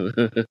 I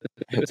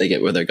hope they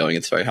get where they're going.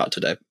 It's very hot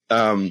today.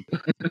 So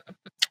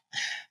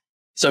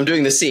I'm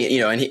doing the scene, you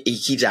know, and he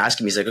keeps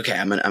asking me, he's like, okay,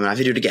 I'm gonna have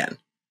you do it again.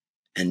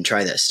 And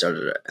try this, and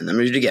then I'm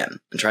going to do it again,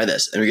 and try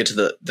this. And we get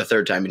to the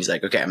third time, and he's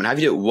like, okay, I'm going to have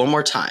you do it one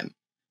more time.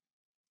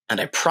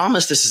 And I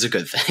promise this is a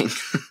good thing,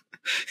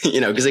 you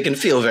know, because it can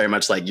feel very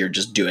much like you're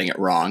just doing it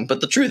wrong. But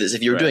the truth is,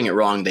 if you were doing it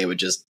wrong, they would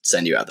just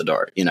send you out the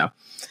door, you know?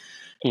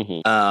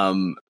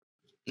 And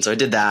so I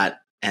did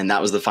that, and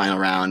that was the final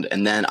round.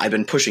 And then I've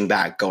been pushing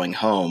back going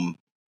home,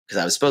 because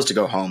I was supposed to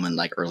go home in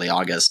like early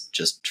August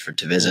just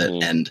to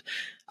visit. And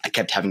I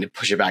kept having to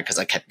push it back because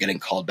I kept getting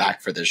called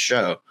back for this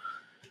show.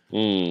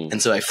 And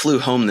so I flew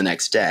home the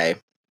next day.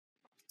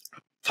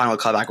 Final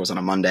callback was on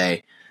a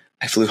Monday.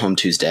 I flew home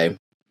Tuesday.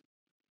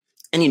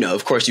 And, you know,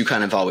 of course, you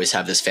kind of always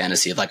have this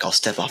fantasy of like, I'll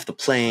step off the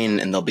plane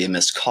and there'll be a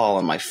missed call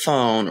on my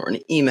phone or an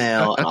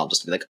email. And I'll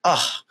just be like,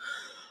 oh,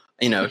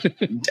 you know,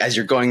 as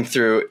you're going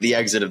through the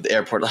exit of the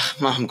airport,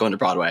 I'm going to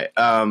Broadway.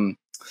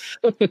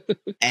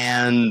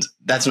 And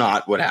that's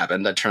not what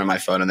happened. I turned on my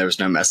phone and there was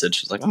no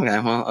message. It's like, okay,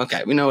 well,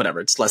 okay, we know, whatever.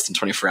 It's less than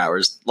 24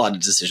 hours. A lot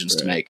of decisions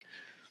to make.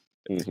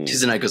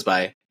 Tuesday night goes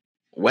by.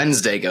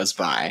 Wednesday goes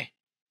by.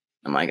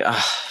 I'm like,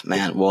 oh,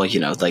 man, well, you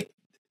know, like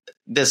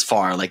this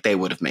far, like they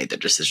would have made their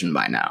decision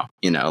by now,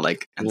 you know,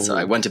 like, and so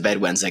I went to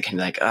bed Wednesday and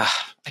like, I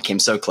came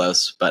so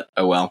close, but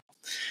oh well.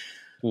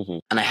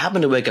 And I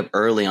happened to wake up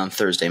early on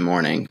Thursday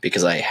morning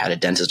because I had a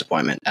dentist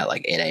appointment at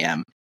like 8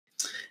 a.m.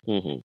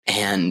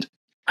 And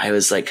I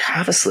was like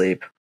half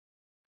asleep.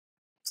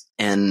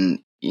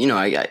 And, you know,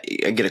 I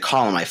get a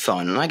call on my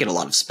phone and I get a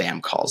lot of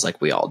spam calls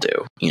like we all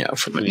do, you know,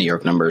 from New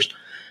York numbers.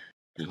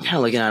 I'm kind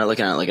of looking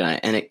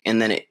at it,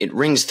 and then it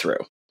rings through,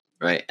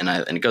 right? And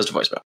it goes to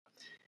voicemail.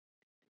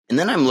 And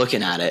then I'm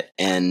looking at it,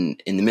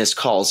 and in the missed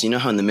calls, you know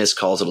how in the missed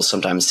calls it'll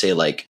sometimes say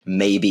like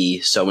maybe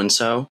so and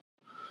so,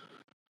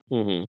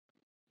 and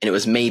it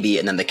was maybe,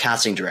 and then the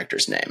casting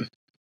director's name.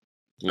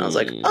 And I was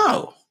like,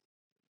 oh,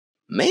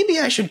 maybe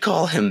I should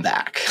call him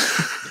back.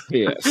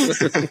 Yeah.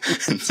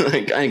 So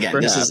like, again,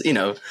 this is, you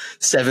know,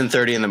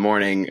 7:30 in the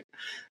morning.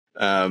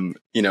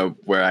 You know,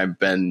 where I've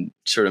been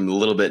sort of a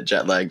little bit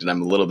jet lagged and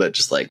I'm a little bit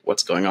just like,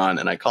 what's going on?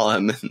 And I call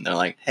him and they're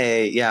like,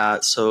 hey,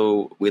 yeah,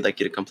 so we'd like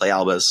you to come play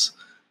Albus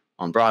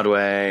on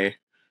Broadway.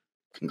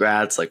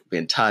 Congrats, like be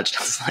in touch.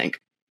 I was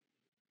like,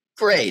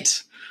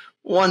 great,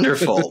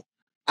 wonderful.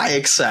 I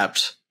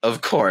accept,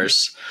 of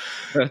course.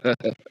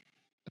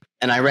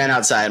 And I ran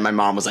outside and my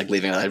mom was like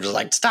leaving. I was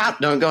like, stop,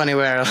 don't go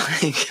anywhere.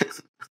 Like,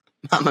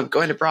 Mom, I'm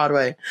going to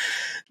Broadway.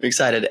 I'm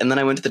excited. And then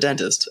I went to the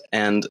dentist,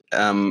 and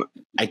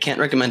I can't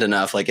recommend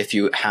enough. Like, if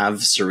you have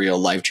surreal,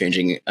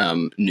 life-changing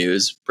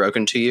news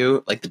broken to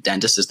you, like the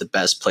dentist is the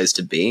best place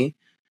to be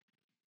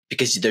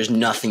because there's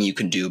nothing you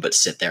can do but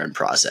sit there and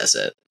process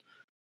it.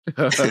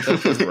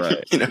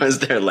 Right. You know, as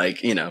they're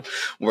like, you know,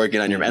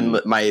 working on your,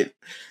 and my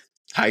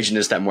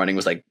hygienist that morning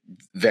was like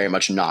very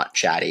much not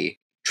chatty,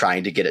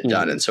 trying to get it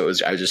done. And so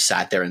I just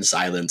sat there in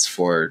silence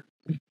for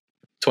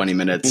 20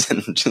 minutes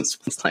and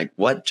just was like,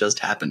 what just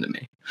happened to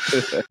me?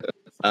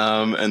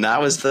 And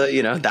that was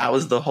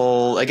the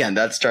whole, again,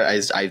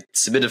 I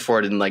submitted for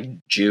it in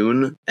like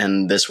June,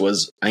 and this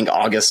was, I think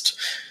August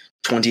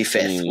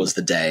 25th was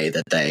the day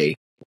that they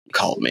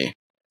called me.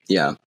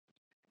 Yeah.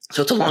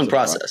 So it's a long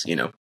process, you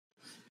know?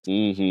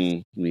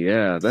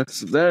 Yeah,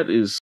 that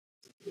is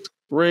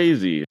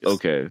crazy.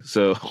 Okay.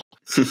 So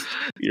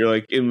you're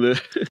like in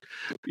the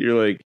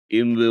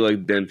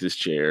dentist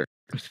chair.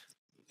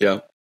 Yeah.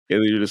 And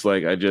then you're just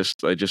like, I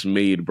just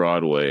made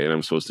Broadway, and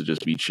I'm supposed to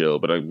just be chill,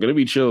 but I'm gonna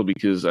be chill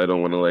because I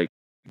don't want to like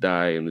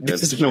die in the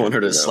dentist. I don't want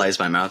her to slice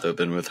my mouth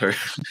open with her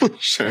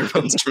sharp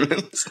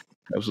instruments.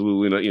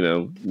 Absolutely not. You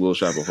know, Little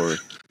Shop of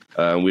Horrors.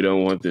 We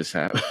don't want this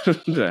to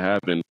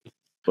happen.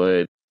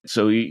 But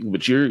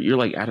you're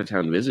like out of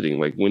town visiting.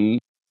 Like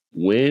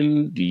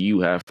when do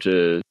you have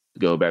to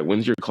go back?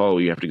 When's your call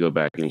where you have to go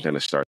back and kind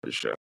of start the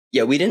show?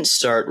 Yeah, we didn't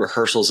start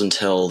rehearsals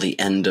until the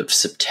end of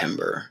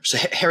September. So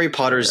Harry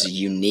Potter's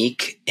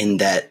unique in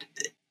that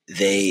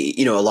they,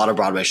 you know, a lot of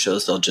Broadway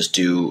shows, they'll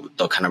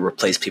kind of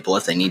replace people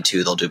if they need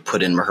to. They'll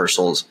put in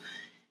rehearsals.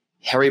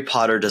 Harry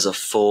Potter does a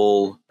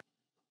full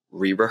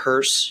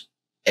re-rehearse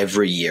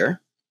every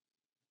year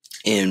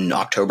in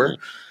October.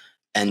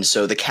 And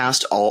so the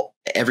cast,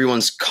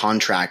 everyone's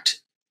contract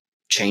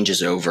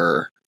changes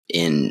over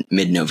in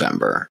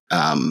mid-November.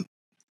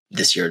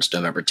 This year it's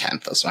November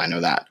 10th, so I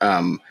know that.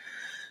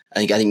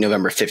 I think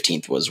November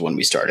 15th was when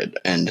we started,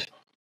 and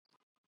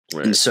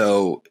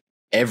so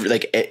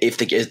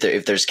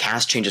if there's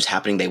cast changes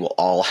happening, they will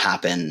all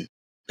happen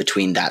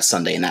between that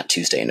Sunday and that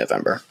Tuesday in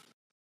November.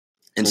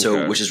 And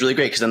so, which is really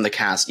great because then the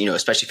cast, you know,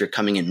 especially if you're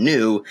coming in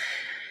new,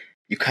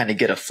 you kind of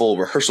get a full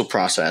rehearsal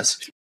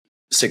process,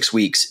 6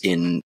 weeks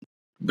in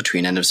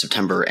between end of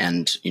September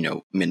and, you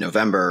know,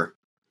 mid-November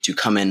to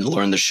come in,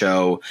 learn the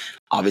show.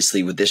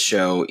 Obviously with this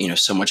show, you know,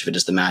 so much of it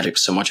is the magic,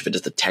 so much of it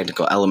is the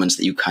technical elements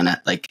that you kind of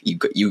like,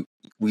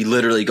 we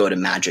literally go to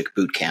magic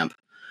boot camp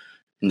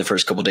in the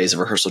first couple of days of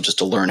rehearsal just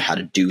to learn how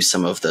to do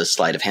some of the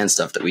sleight of hand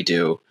stuff that we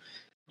do.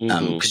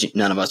 Because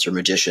none of us are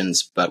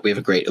magicians, but we have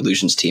a great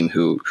illusions team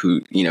who,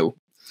 you know,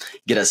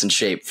 get us in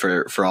shape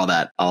for all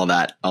that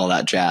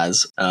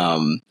jazz.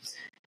 And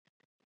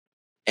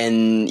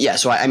yeah,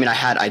 so I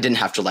didn't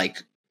have to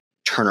like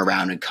turn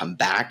around and come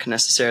back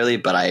necessarily,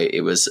 but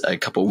it was a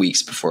couple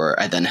weeks before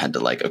I then had to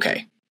like,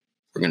 okay,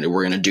 we're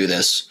gonna do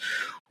this.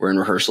 We're in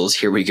rehearsals.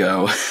 Here we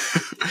go.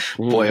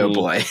 Boy, oh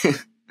boy.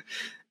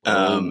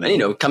 And you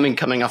know,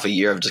 coming off a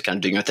year of just kind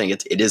of doing your thing,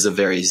 it is a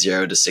very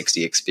 0 to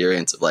 60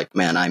 experience of like,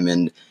 man, I'm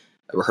in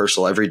a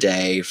rehearsal every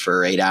day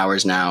for 8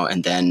 hours now,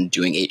 and then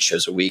doing 8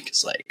 shows a week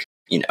is like,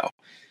 you know,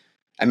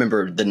 I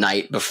remember the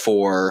night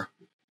before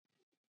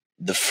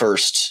the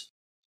first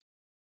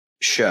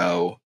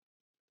show,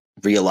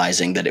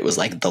 realizing that it was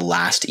like the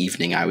last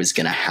evening I was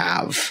going to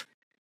have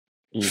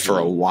for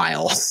a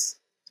while.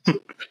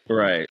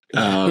 Right.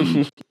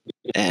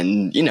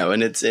 And you know,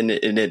 and it's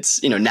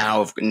you know,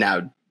 now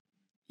a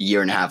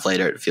year and a half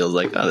later, it feels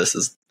like, oh, this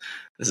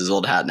is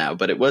old hat now.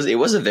 But it was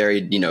a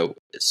very, you know,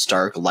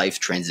 stark life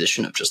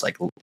transition of just like,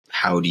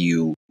 how do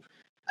you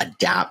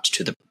adapt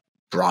to the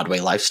Broadway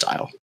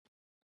lifestyle?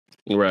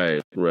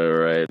 Right.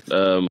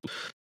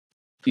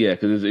 Yeah,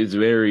 because it's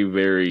very,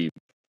 very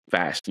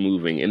fast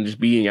moving, and just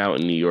being out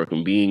in New York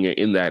and being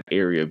in that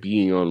area,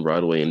 being on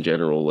Broadway in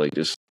general, like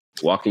just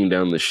walking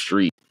down the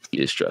street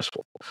is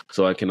stressful.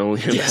 So I can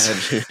only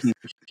imagine.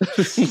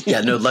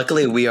 Yeah, no,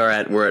 luckily we're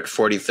at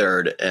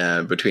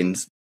 43rd between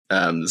 7th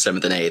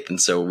and 8th,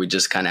 and so we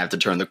just kind of have to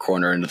turn the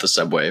corner into the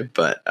subway.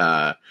 But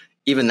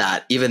even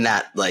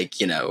that, like,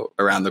 you know,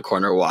 around the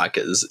corner walk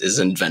is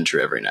an adventure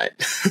every night.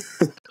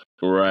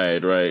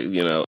 Right.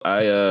 You know,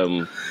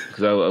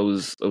 because I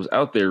was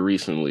out there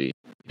recently.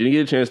 Didn't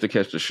get a chance to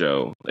catch the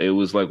show. It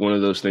was like one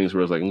of those things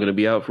where I was like, I'm going to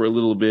be out for a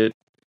little bit.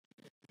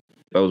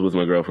 I was with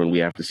my girlfriend. We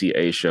have to see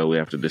a show. We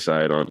have to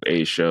decide on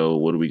a show.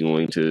 What are we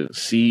going to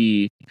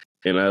see?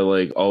 And I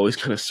like always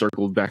kind of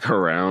circled back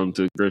around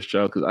to Chris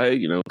Child because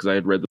I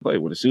had read the play.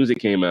 When as soon as it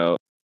came out,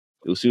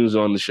 as soon as it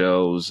was on the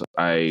shelves,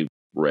 I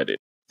read it.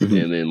 Mm-hmm.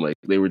 And then like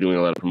they were doing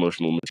a lot of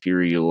promotional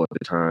material at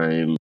the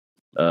time,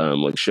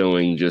 like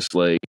showing just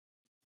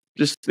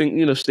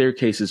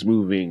staircases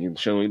moving and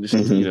showing just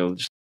mm-hmm.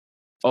 Just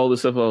all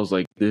this stuff. I was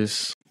like,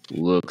 this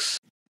looks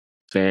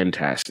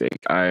fantastic.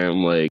 I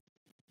am like,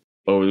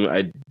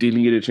 I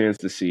didn't get a chance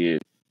to see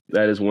it.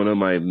 That is one of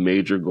my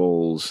major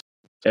goals.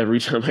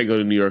 Every time I go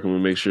to New York, I'm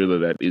gonna make sure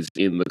that is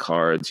in the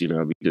cards, you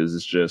know, because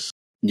it's just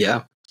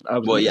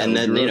Well, yeah, and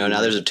then, you know,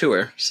 now there's a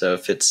tour. So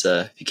if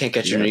you can't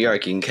catch it in New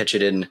York, you can catch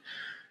it in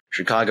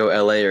Chicago,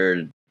 LA,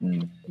 or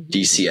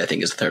DC. I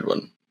think is the third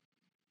one.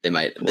 They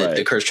might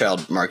the Cursed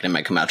Child marketing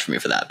might come out for me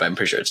for that, but I'm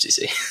pretty sure it's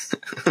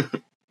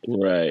DC.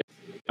 Right.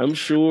 I'm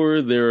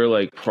sure there are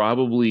like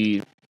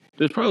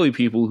there's probably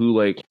people who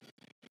like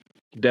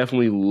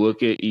definitely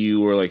look at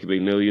you or like they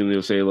know you and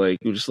they'll say like,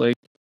 you're just like,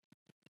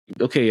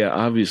 okay, yeah,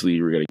 obviously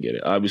you're gonna get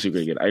it.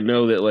 I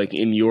know that like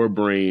in your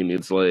brain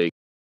it's like,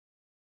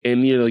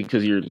 and you know,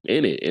 because you're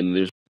in it, and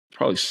there's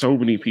probably so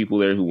many people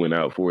there who went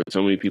out for it.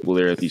 So many people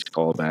there at these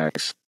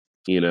callbacks,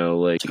 you know,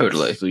 like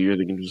totally. So you're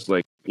thinking just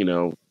like, you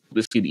know,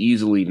 this could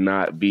easily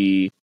not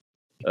be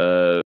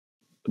the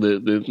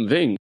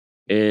thing.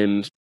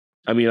 And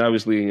I mean,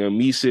 obviously, you know,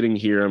 me sitting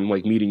here, I'm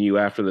like meeting you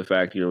after the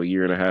fact, you know, a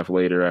year and a half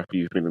later after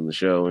you've been in the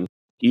show, and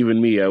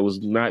even me, I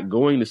was not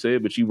going to say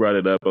it, but you brought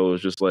it up. I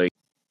was just like,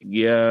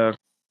 yeah,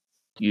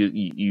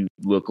 you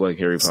look like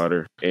Harry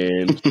Potter,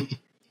 and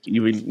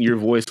even your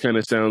voice kind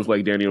of sounds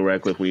like Daniel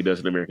Radcliffe when he does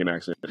an American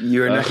accent.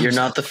 You're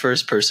not the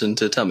first person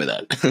to tell me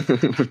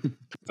that.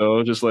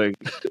 So just like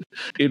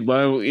in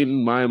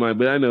my mind,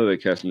 but I know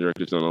that casting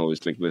directors don't always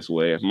think this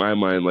way. In my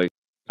mind, like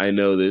I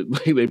know that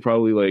like, they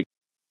probably like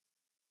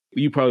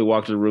you probably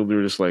walked in the room, they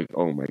were just like,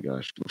 oh my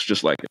gosh, he looks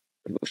just like it.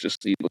 He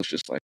looks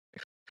just like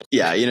it.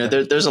 Yeah, you know,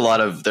 there's a lot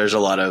of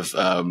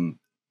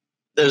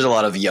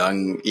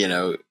young, you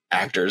know,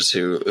 actors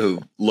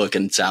who look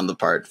and sound the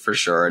part for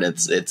sure, and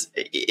it's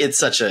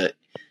the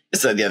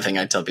other thing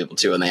I tell people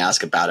too when they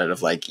ask about it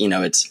of like, you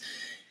know, it's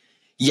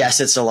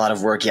a lot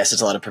of work, yes,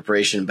 it's a lot of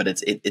preparation, but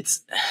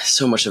it's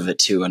so much of it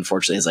too,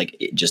 unfortunately, is like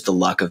just the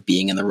luck of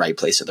being in the right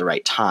place at the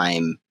right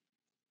time.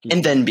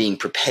 And then being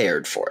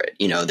prepared for it,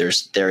 you know, there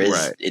is,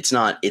 right. It's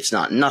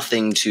not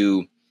nothing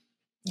to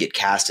get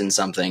cast in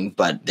something,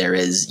 but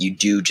you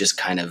do just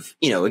kind of,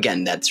 you know,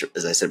 again, that's,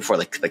 as I said before,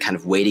 like the kind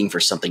of waiting for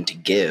something to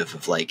give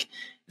of like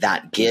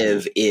that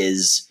give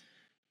is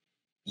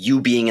you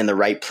being in the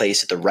right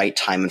place at the right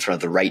time in front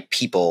of the right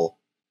people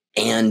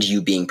and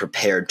you being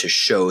prepared to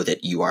show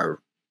that you are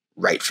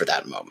right for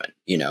that moment,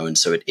 you know? And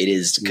so it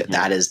is,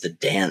 that is the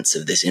dance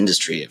of this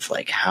industry of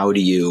like, how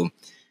do you,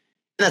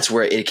 and that's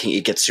where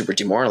it gets super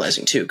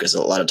demoralizing too, because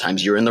a lot of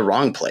times you're in the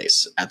wrong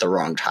place at the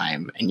wrong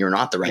time and you're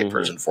not the right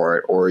person for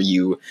it, or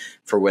you,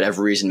 for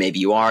whatever reason, maybe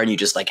you are, and you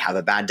just like have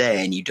a bad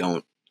day and you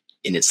don't,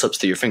 and it slips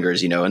through your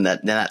fingers, you know, and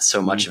that's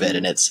so much of it.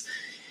 And it's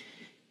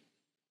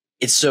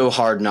so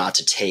hard not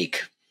to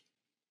take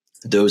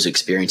those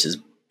experiences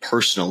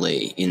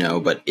personally, you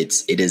know, but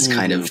it is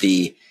kind of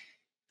the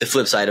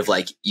flip side of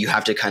like, you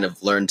have to kind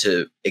of learn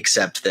to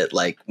accept that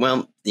like,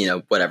 well, you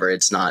know, whatever,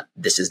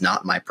 this is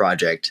not my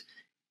project.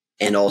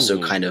 And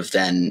also kind of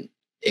then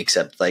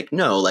accept like,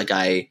 no, like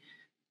I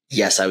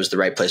was the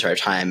right place, right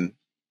time.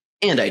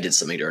 And I did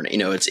something to earn it. You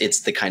know,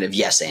 it's the kind of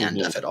yes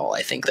and of it all.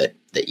 I think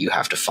that you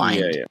have to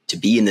find to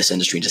be in this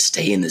industry and to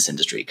stay in this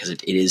industry, because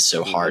it is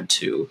so hard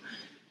to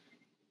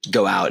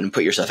go out and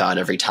put yourself out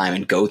every time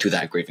and go through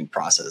that grieving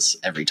process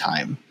every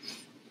time.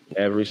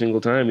 Every single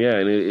time. Yeah.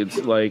 And it's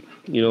like,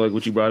 you know, like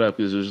what you brought up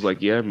is just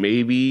like, yeah,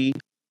 maybe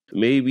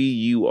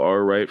you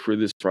are right for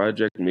this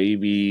project.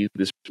 Maybe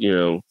this, you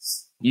know,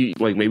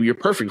 maybe you're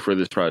perfect for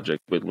this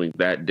project, but like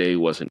that day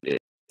wasn't it.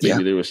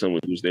 Maybe there was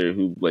someone who's there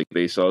who like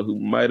they saw who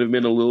might have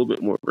been a little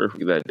bit more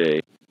perfect that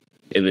day.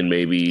 And then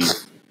maybe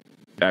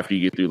after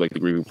you get through like the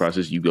grieving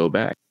process, you go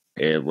back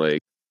and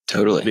like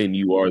Totally. then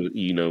you are,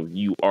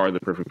 you are the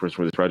perfect person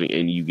for this project,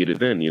 and you get it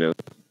then,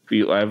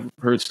 I've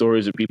heard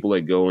stories of people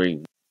like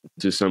going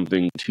to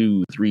something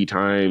 2-3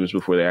 times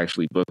before they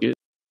actually book it.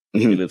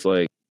 Mhm. And it's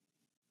like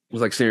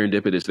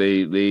serendipitous.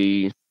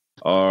 They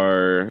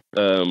are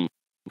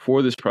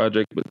for this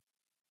project, but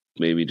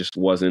maybe just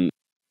wasn't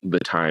the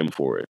time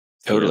for it.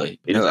 Totally.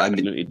 It No, is I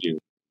mean, happening.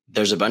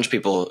 there's a bunch of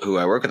people who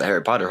I work with at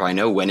Harry Potter who I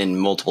know went in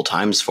multiple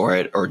times for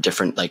it, or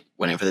different, like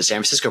went in for the San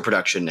Francisco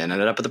production and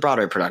ended up at the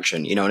Broadway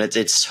production, and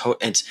it's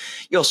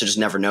you also just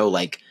never know,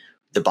 like,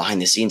 the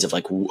behind the scenes of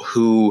like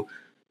who,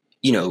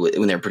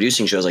 when they're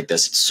producing shows like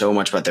this, it's so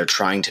much about they're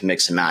trying to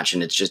mix and match.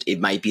 And it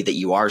might be that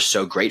you are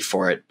so great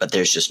for it, but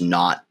there's just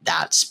not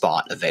that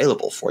spot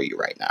available for you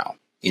right now,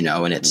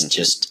 and it's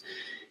just,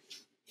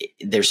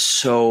 there's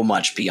so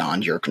much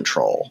beyond your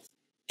control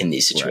in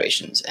these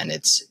situations. Right.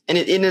 And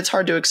it's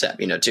hard to accept,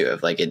 too,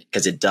 of like it,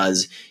 because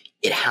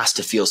it has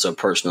to feel so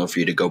personal for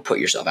you to go put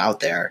yourself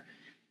out there.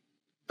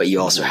 But you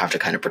also have to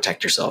kind of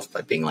protect yourself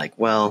by being like,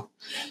 well,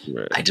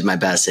 right, I did my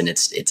best. And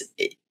it's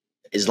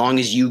as long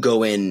as you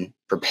go in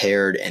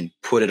prepared and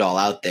put it all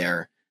out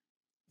there,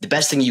 the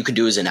best thing you can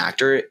do as an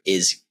actor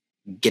is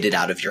get it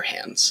out of your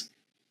hands,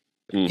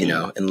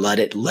 and let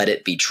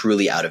it be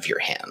truly out of your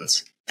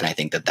hands. And I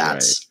think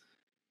that's,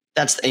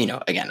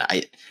 again,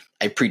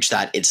 I preach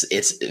that it's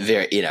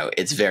very,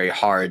 it's very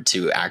hard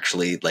to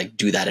actually like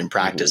do that in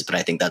practice, but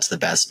I think that's the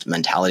best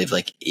mentality of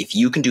like, if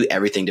you can do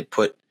everything to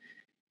put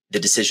the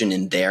decision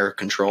in their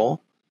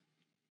control,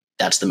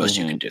 that's the most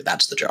you can do.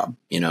 That's the job,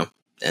 and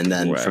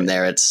then from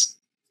there it's,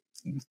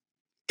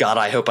 God,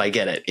 I hope I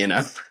get it,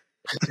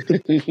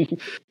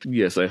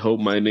 Yes, I hope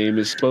my name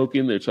is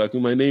spoken. They're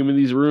talking my name in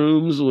these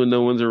rooms when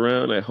no one's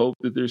around. I hope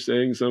that they're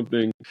saying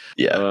something.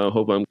 Yeah.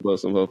 Hope I'm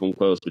close. I hope I'm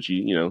close. But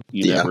you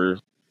never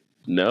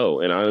know.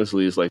 And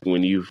honestly, it's like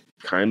when you've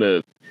kind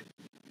of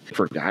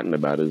forgotten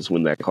about it is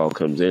when that call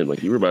comes in.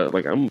 Like you were about,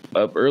 like, I'm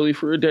up early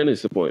for a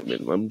dentist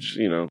appointment. I'm just,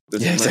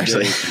 this is my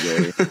day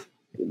today.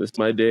 This is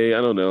my day.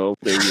 I don't know.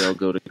 Maybe I'll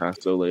go to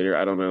Costco later.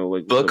 I don't know.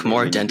 Like, book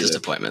more dentist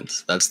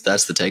appointments. That's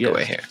the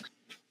takeaway here.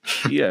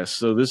 Yes.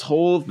 So this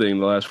whole thing,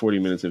 the last 40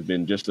 minutes have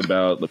been just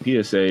about the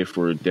PSA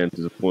for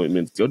dentist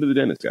appointments. Go to the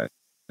dentist, guys.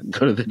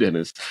 Go to the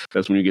dentist.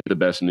 That's when you get the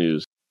best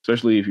news,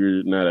 especially if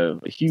you're not a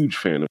huge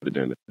fan of the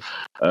dentist.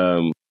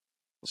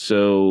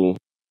 So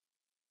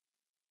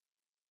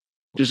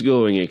just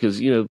going in, because,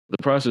 the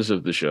process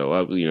of the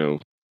show,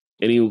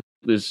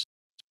 there's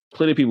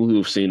plenty of people who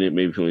have seen it,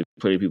 maybe plenty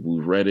of people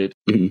who've read it.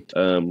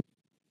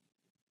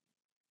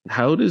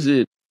 How does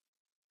it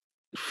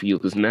feel?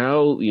 Because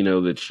now,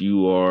 that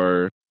you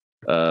are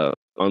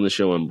on the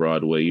show on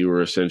Broadway, you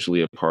were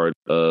essentially a part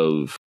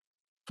of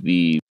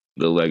the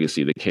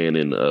legacy, the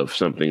canon of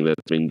something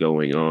that's been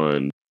going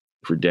on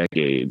for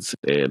decades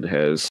and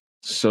has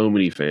so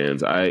many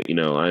fans.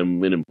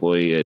 I'm an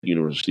employee at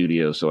Universal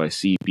Studios, so I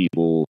see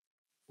people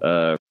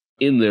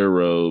in their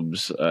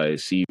robes. I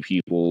see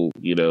people,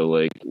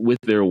 like with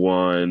their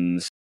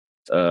wands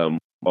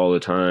all the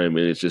time,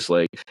 and it's just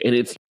like, and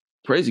it's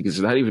crazy because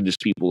it's not even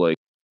just people, like,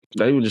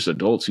 not even just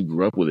adults who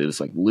grew up with it. It's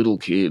like little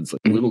kids.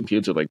 Like little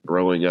kids are like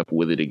growing up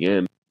with it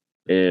again,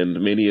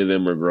 and many of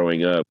them are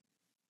growing up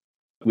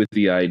with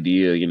the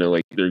idea,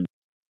 like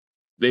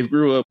they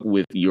grew up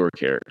with your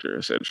character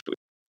essentially,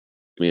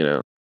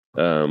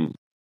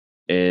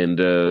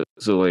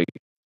 so like,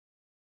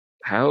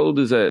 how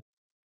does that?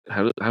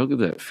 How could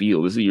that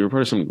feel? You're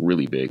part of something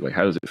really big. Like,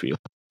 how does it feel?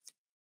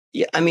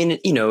 Yeah, I mean,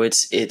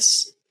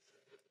 it's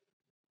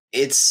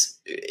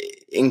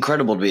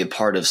incredible to be a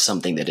part of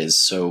something that is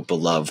so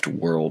beloved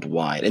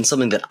worldwide and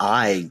something that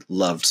I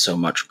loved so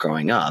much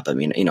growing up. I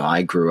mean,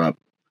 I grew up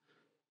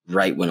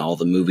right when all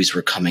the movies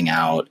were coming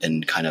out,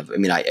 and kind of, I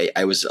mean,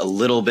 I was a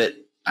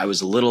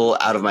little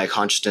out of my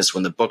consciousness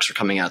when the books were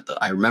coming out.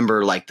 I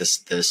remember like the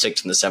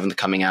 6th and the 7th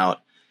coming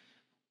out.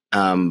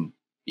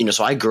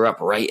 So I grew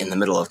up right in the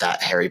middle of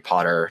that Harry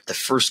Potter, the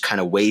first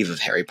kind of wave of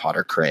Harry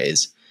Potter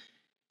craze.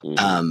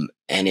 And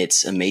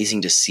it's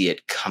amazing to see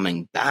it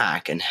coming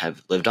back and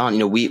have lived on.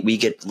 We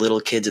get little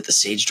kids at the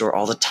stage door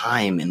all the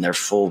time in their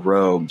full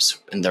robes,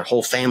 and their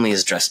whole family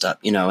is dressed up,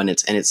 and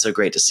it's so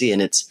great to see.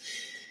 And it's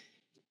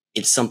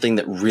something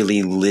that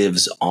really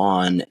lives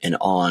on and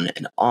on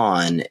and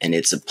on. And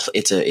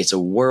it's a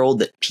world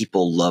that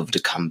people love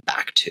to come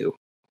back to.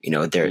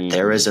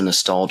 There is a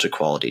nostalgia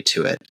quality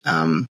to it.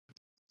 And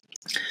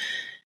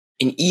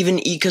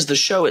even because the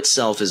show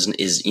itself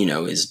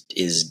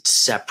is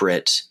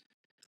separate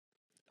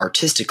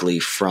artistically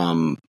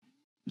from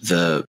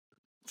the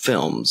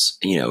films,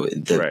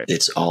 Right.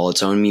 It's all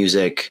its own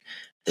music.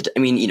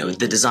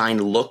 The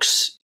design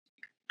looks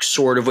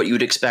sort of what you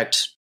would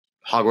expect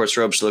Hogwarts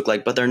robes to look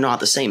like, but they're not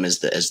the same as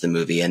the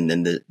movie, and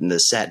then the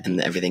set and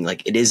everything.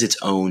 Like, it is its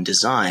own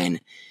design,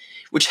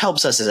 which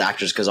helps us as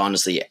actors, because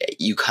honestly,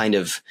 you kind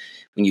of,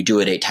 when you do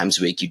it 8 times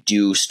a week, you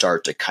do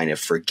start to kind of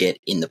forget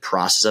in the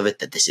process of it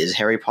that this is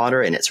Harry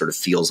Potter, and it sort of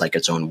feels like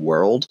its own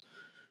world,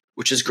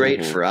 which is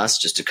great for us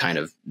just to kind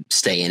of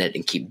stay in it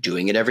and keep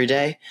doing it every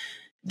day,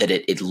 that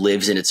it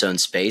lives in its own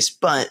space.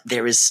 But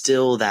there is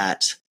still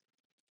that,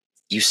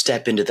 you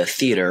step into the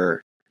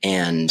theater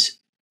and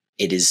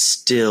it is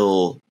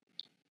still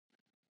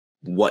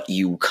what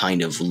you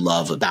kind of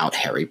love about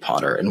Harry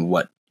Potter and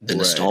what the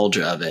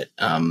nostalgia of it.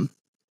 And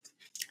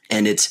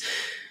it's,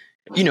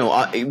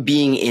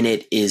 being in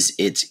it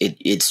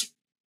it's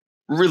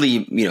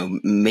really,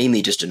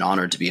 mainly just an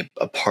honor to be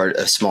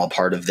a small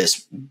part of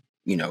this,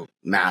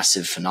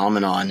 massive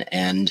phenomenon.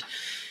 And,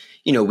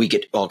 we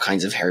get all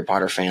kinds of Harry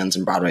Potter fans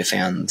and Broadway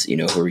fans,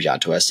 who reach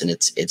out to us. And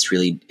it's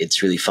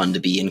really fun to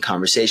be in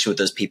conversation with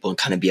those people and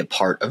kind of be a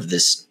part of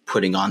this,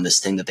 putting on this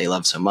thing that they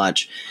love so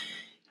much.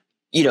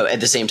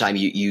 At the same time,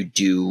 you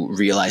do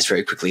realize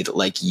very quickly that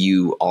like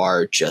you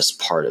are just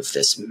part of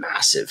this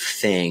massive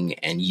thing,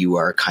 and you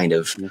are kind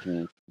of,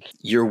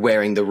 you're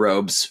wearing the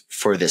robes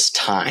for this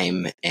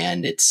time,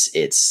 and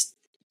it's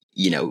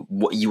you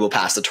will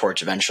pass the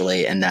torch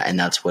eventually, and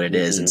that's what it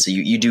is. And so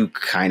you do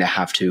kind of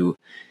have to,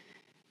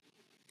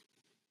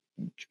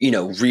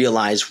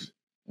 realize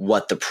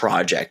what the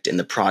project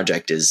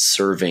is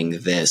serving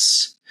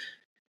this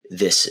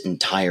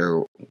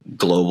entire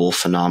global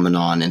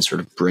phenomenon and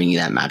sort of bringing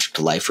that magic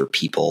to life for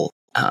people.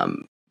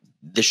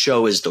 The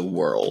show is the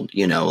world,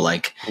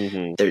 like,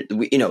 there,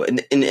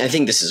 and I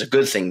think this is a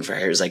good thing for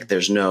Harry. Is like,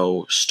 there's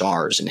no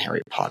stars in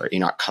Harry Potter.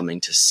 You're not coming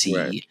to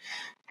see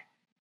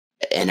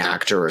an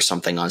actor or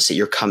something on set.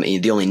 You're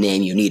coming, the only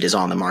name you need is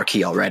on the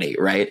marquee already.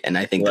 Right. And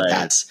I think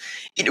that's,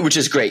 which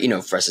is great,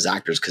 for us as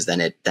actors, because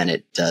then it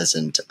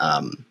doesn't,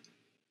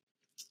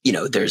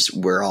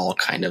 we're all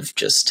kind of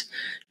just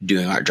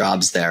doing our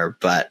jobs there,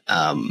 but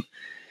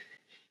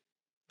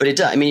it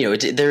does. I mean,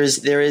 there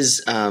is,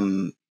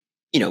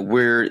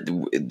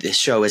 this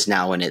show is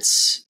now in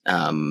its,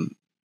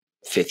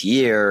 5th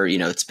year,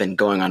 it's been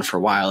going on for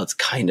a while. It's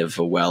kind of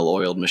a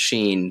well-oiled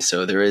machine.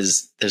 So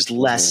there's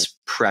less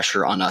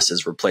pressure on us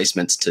as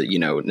replacements to,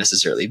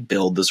 necessarily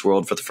build this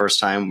world for the first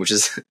time, which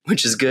is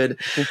good.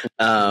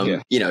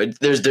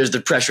 There's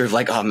the pressure of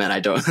like, oh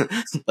man,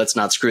 let's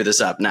not screw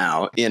this up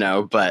now,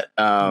 but,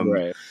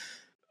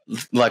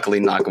 luckily,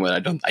 knock on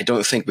wood, I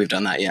don't think we've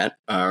done that yet,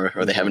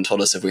 or they haven't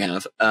told us if we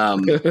have.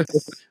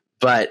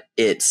 But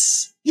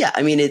it's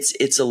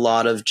a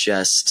lot of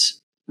just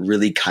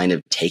really kind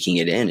of taking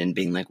it in and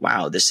being like,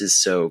 wow, this is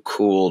so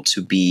cool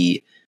to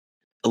be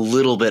a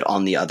little bit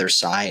on the other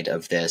side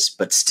of this,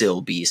 but still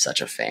be such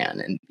a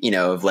fan. And,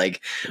 of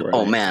like,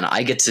 oh man,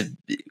 I get to,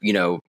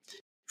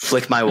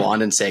 flick my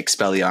wand and say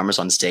Expelliarmus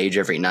on stage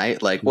every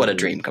night. Like, what a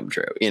dream come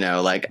true.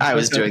 Like, I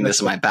was doing this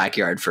in my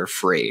backyard for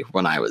free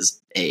when I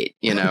was 8,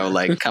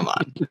 like, come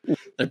on,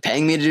 they're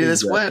paying me to do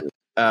this. What?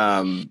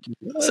 So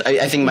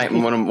I think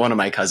one of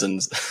my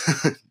cousins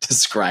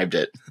described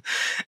it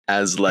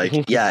as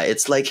like, yeah,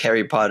 it's like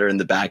Harry Potter in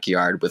the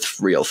backyard with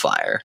real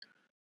fire.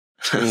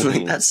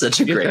 Like, that's such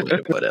a great way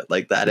to put it.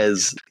 Like, that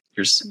is,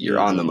 you're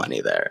on the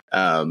money there.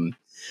 And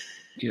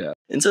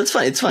so it's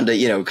fun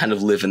to, kind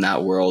of live in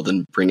that world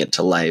and bring it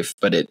to life.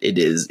 But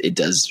it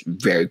does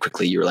very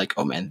quickly. You're like,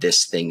 oh man,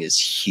 this thing is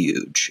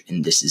huge.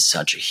 And this is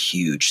such a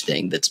huge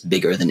thing that's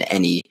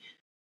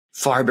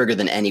far bigger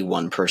than any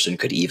one person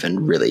could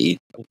even really,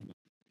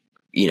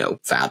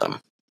 fathom.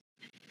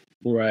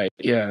 Right.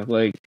 Yeah.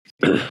 Like,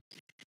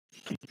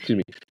 excuse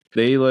me.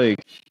 They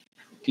like,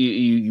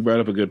 you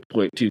brought up a good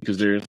point too, because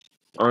there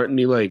aren't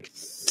any like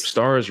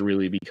stars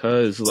really,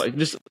 because like,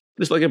 just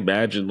like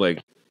imagine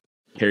like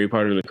Harry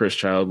Potter and the Cursed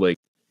Child, like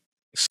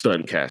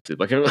stunt casted.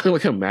 Like,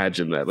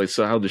 imagine that. Like,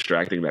 so how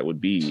distracting that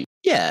would be.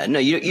 Yeah, no,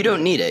 you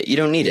don't need it. You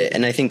don't need it.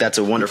 And I think that's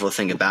a wonderful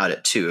thing about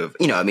it too.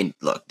 I mean,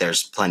 look,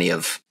 there's plenty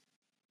of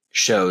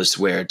shows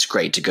where it's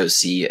great to go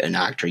see an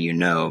actor,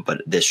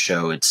 but this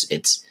show,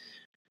 it's,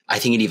 I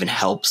think it even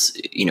helps,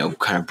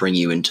 kind of bring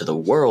you into the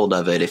world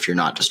of it if you're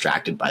not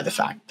distracted by the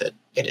fact that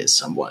it is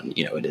someone,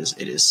 it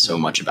is so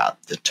much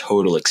about the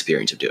total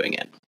experience of doing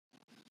it.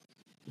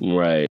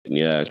 Right.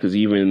 Yeah. Because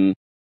even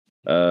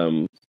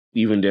Daniel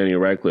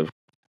Radcliffe,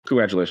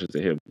 congratulations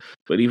to him,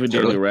 but even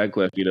Daniel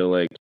Radcliffe,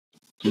 like,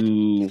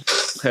 who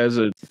has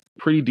a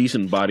pretty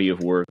decent body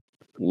of work,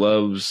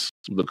 loves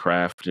the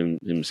craft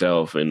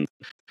himself, and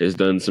has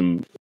done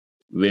some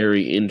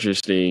very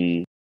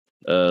interesting,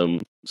 some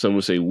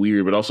would say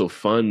weird, but also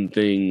fun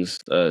things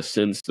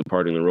since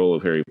departing the role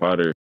of Harry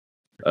Potter.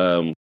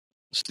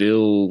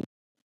 Still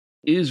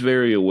is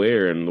very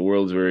aware, and the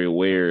world's very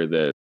aware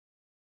that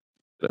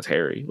that's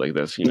Harry. Like,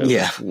 that's,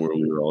 where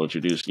we were all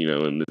introduced,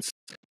 and it's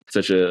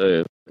such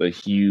a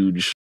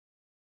huge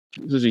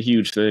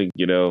thing,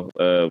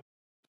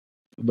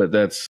 but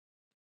that's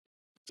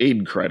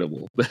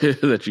incredible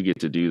that you get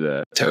to do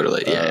that.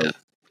 Totally. Yeah.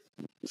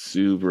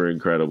 Super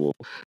incredible.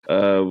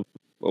 I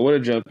want to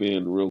jump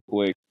in real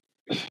quick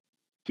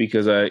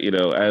because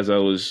as I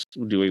was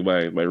doing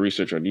my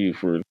research on you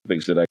for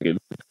things that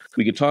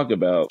we could talk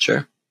about.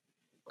 Sure.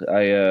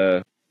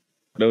 I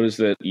noticed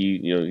that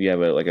you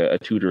have a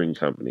tutoring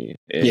company,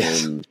 and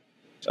yes.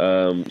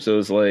 So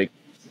it's like,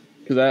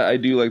 because I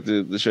do like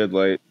to shed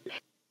light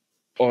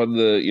on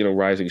the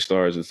rising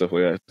stars and stuff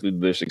like that,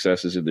 their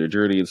successes in their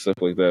journey and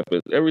stuff like that.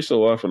 But every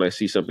so often I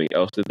see something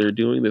else that they're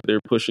doing, that they're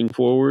pushing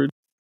forward,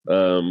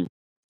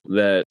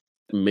 that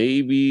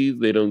maybe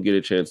they don't get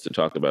a chance to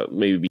talk about,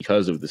 maybe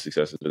because of the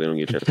successes, but they don't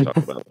get a chance to talk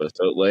about. But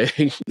so like,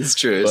 it's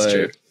true. It's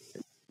true.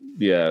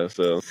 Yeah.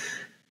 So I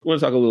want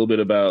to talk a little bit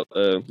about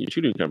your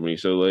tutoring company.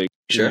 So like,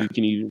 Sure.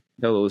 can you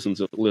tell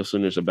the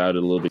listeners about it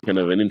a little bit, kind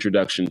of an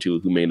introduction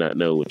to who may not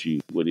know what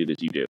it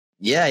is you do?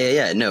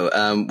 Yeah. No.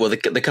 Well,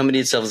 the company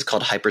itself is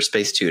called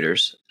Hyperspace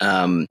Tutors.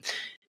 And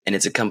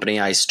it's a company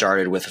I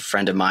started with a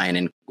friend of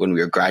mine when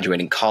we were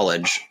graduating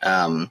college.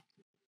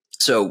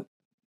 So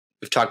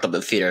we've talked about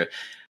the theater.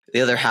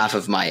 The other half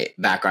of my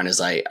background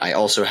is I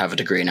also have a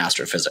degree in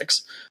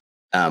astrophysics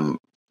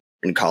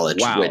in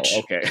college, wow, which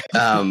okay.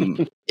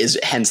 is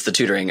hence the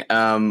tutoring,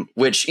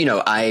 which,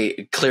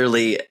 I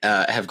clearly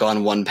have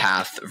gone one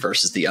path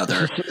versus the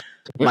other.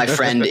 My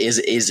friend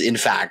is in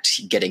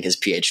fact getting his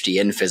PhD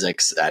in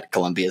physics at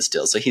Columbia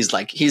still. So he's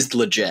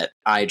legit.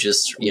 I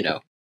just,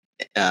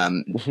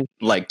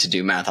 like to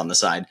do math on the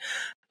side.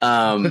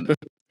 And,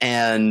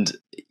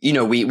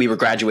 we were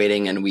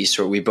graduating and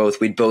we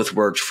both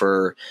worked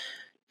for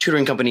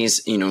tutoring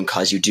companies,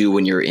 cause you do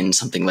when you're in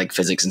something like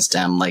physics and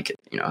STEM, like,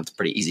 it's a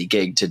pretty easy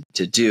gig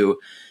to do.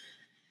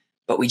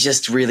 But we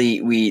just really,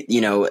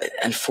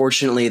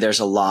 unfortunately, there's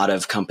a lot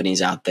of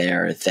companies out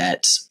there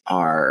that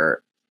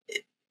are,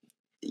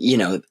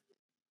 I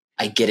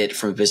get it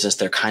from a business.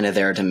 They're kind of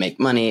there to make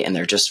money and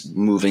they're just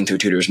moving through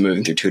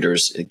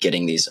tutors,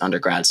 getting these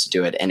undergrads to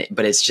do it.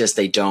 But it's just,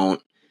 they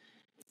don't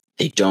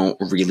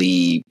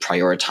really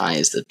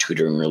prioritize the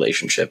tutoring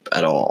relationship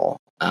at all.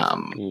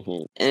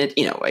 And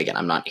again,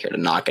 I'm not here to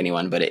knock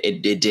anyone, but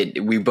it did.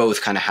 We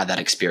both kind of had that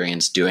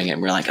experience doing it.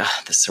 And we're like,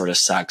 this sort of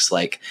sucks.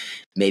 Like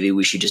maybe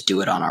we should just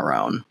do it on our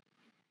own.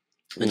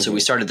 And so we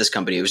started this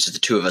company. It was just the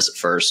two of us at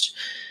first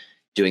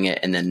doing it.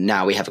 And then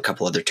now we have a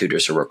couple other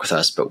tutors who work with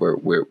us, but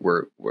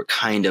we're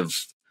kind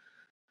of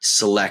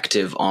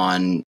selective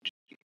on,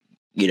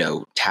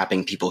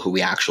 tapping people who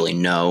we actually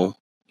know,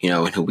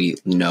 and who we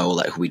know,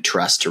 like who we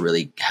trust to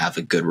really have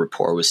a good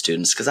rapport with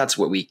students. Cause that's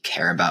what we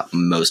care about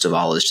most of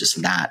all, is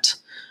just that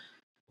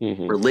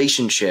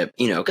relationship,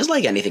 cause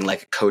like anything,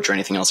 like a coach or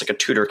anything else, like a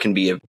tutor can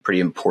be a pretty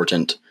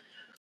important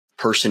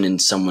person in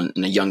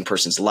a young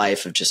person's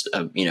life, of just,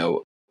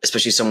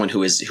 especially someone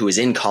who is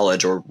in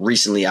college or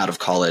recently out of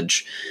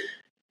college,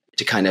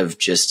 to kind of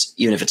just,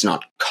 even if it's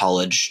not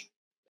college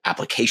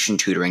application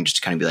tutoring, just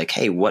to kind of be like,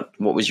 hey, what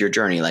was your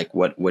journey? Like,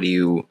 what do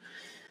you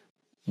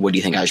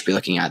think I should be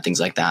looking at? Things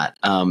like that.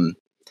 And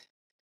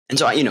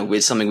so,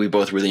 it's something we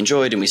both really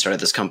enjoyed, and we started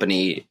this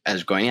company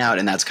as going out,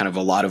 and that's kind of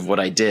a lot of what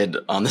I did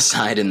on the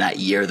side in that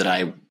year that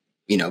I,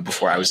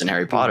 before I was in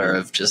Harry Potter,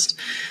 of just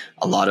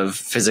a lot of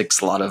physics,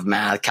 a lot of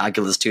math,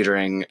 calculus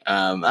tutoring.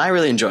 I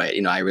really enjoy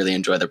it. I really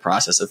enjoy the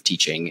process of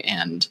teaching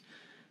and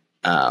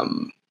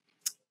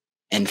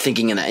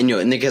thinking in that,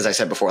 and because I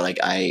said before, like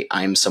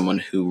I'm someone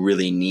who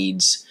really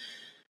needs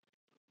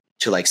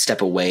to like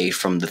step away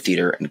from the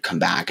theater and come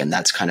back. And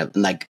that's kind of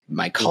like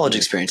my college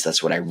experience.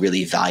 That's what I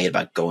really value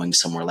about going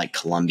somewhere like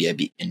Columbia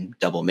and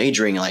double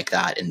majoring like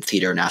that in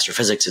theater and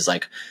astrophysics, is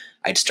like,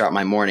 I'd start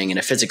my morning in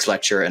a physics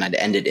lecture and I'd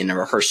end it in a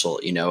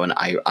rehearsal, and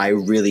I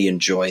really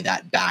enjoy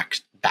that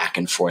back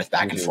and forth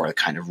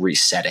kind of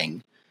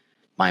resetting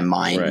my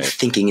mind,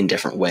 thinking in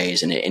different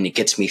ways. And it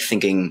gets me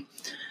thinking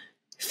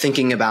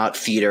about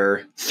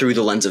theater through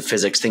the lens of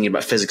physics, thinking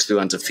about physics through the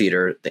lens of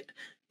theater.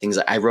 Things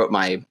that I wrote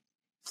my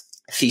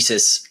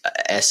thesis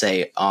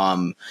essay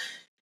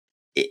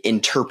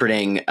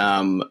interpreting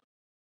Aaron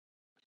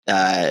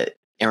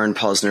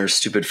Posner's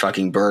Stupid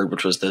Fucking Bird,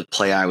 which was the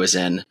play I was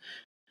in,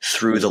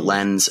 through the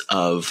lens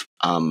of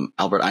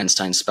Albert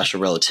Einstein's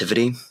special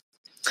relativity.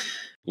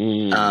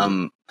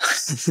 That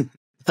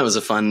was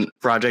a fun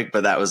project,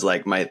 but that was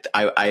like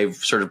I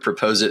sort of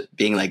proposed it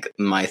being like,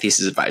 my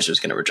thesis advisor is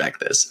going to reject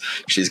this.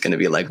 She's going to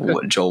be like,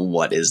 "What, Joel,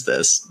 what is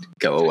this?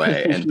 Go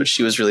away." But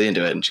she was really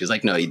into it. And she was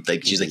like, "No,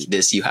 she's like,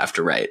 this you have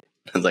to write."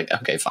 I was like,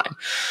 "Okay, fine."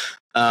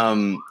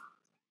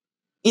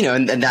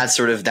 And that's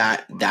sort of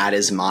that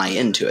is my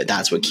into it.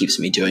 That's what keeps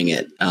me doing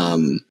it.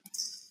 And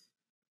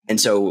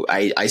so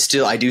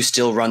I do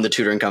still run the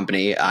tutoring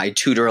company. I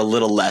tutor a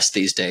little less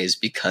these days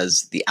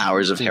because the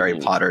hours of Harry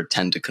Potter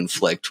tend to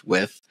conflict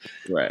with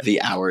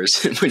the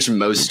hours in which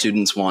most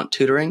students want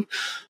tutoring.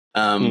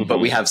 But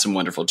we have some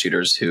wonderful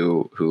tutors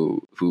who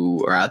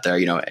are out there.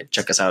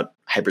 Check us out,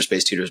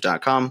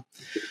 hyperspacetutors.com.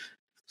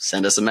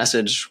 Send us a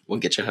message. We'll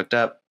get you hooked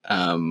up. We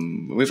have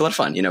a lot of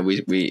fun.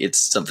 It's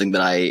something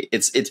that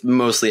it's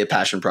mostly a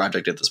passion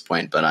project at this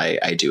point, but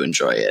I do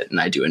enjoy it.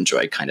 And I do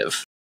enjoy kind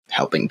of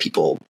helping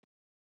people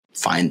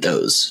find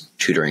those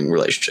tutoring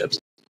relationships.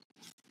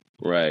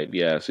 Right.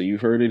 Yeah. So you've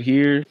heard it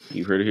here.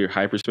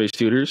 Hyperspace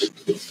Tutors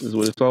is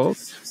what it's called.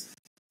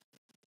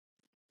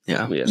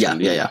 Yeah.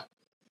 Yeah.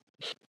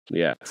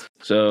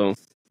 So,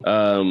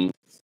 So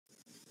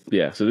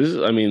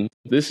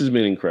this has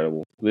been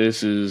incredible.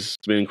 This has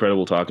been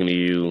incredible talking to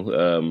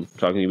you,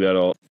 talking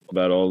about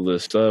all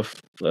this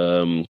stuff.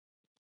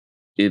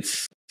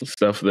 It's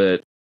stuff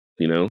that,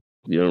 you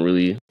don't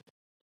really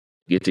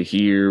get to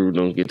hear,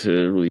 don't get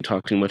to really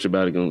talk too much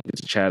about it, don't get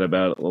to chat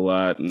about it a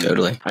lot. And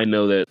totally. I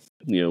know that,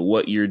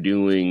 what you're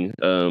doing,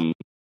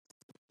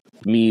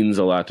 means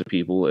a lot to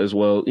people as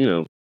well.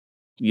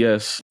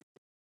 Yes,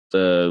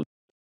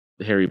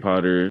 Harry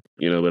Potter,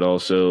 but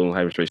also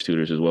hyperspace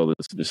tutors as well.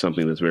 That's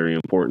something that's very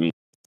important.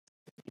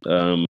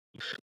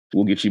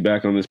 We'll get you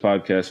back on this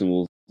podcast and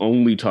we'll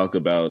only talk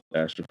about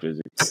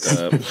astrophysics.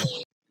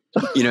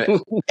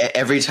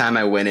 Every time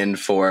I went in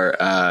for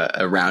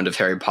a round of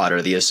Harry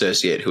Potter, the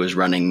associate who was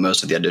running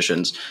most of the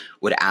auditions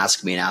would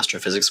ask me an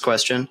astrophysics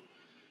question.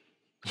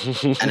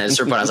 And at a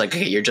certain point, I was like,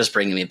 okay, you're just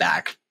bringing me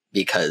back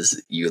because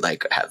you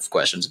have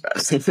questions about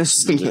it.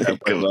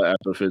 About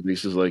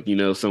astrophysics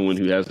is someone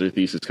who has their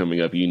thesis coming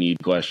up, you need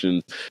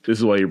questions. This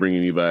is why you're bringing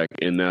me back,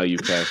 and now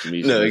you've cast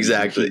me. No,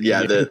 exactly.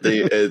 Yeah,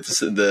 it's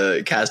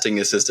the casting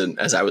assistant.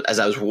 As I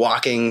was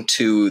walking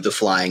to the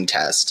flying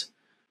test,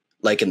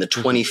 in the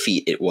 20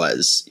 feet it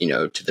was,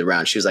 to the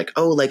round, she was like,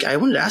 oh, I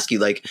wanted to ask you,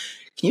 can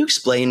you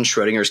explain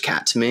Schrodinger's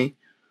cat to me?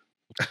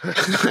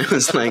 I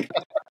was like,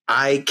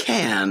 I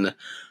can.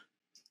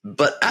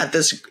 But at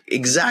this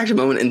exact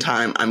moment in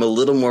time, I'm a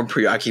little more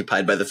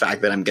preoccupied by the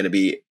fact that I'm going to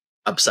be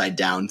upside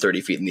down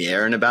 30 feet in the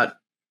air in about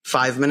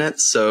 5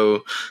 minutes.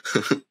 So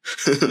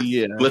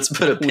yeah, let's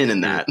put a pin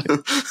in that.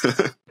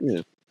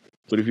 Yeah.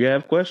 But if you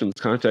have questions,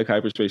 contact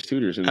Hyperspace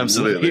Tutors, and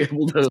absolutely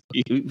we'll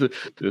be able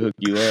to hook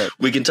you up.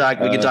 We can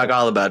talk. We can talk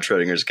all about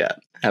Schrodinger's cat.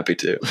 Happy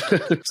to.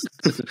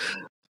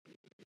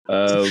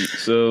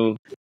 So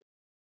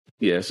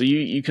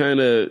you kind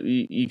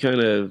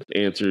of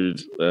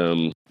answered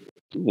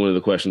one of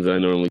the questions that I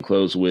normally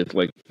close with,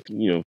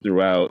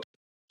 throughout.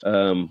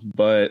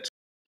 But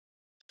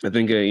I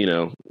think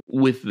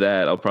with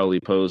that, I'll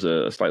probably pose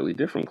a slightly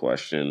different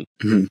question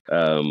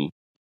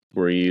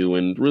for you,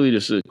 and really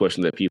just a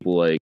question that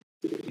people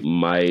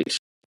might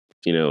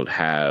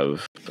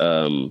have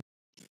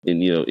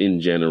in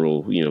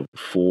general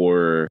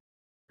for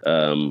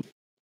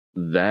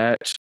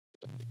that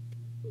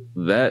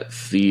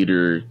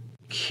theater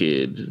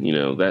kid,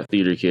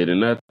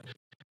 and that,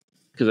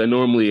 because I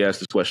normally ask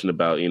this question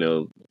about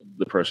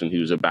the person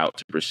who's about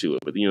to pursue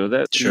it, but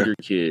that theater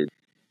kid,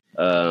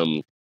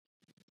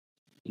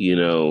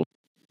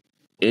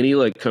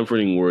 any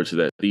comforting words to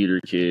that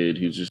theater kid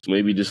who's just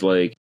maybe just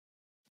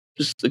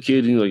a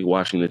kid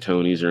watching the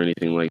Tonys or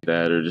anything like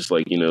that, or just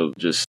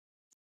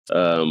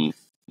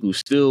who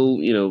still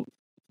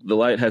the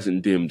light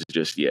hasn't dimmed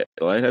just yet.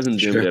 The light hasn't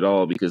dimmed at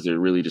all because they're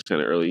really just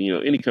kind of early.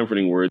 Any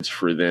comforting words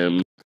for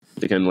them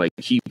to kind of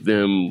keep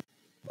them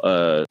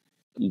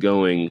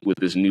going with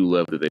this new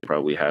love that they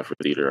probably have for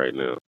theater right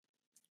now?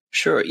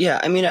 Sure. Yeah.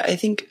 I mean, I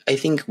think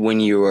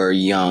when you are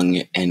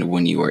young and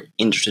when you are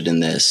interested in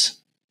this,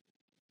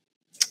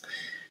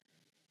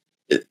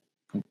 a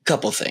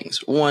couple things.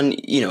 One,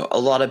 a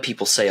lot of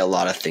people say a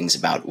lot of things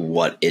about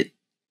what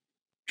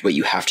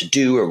you have to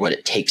do or what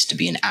it takes to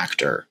be an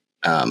actor,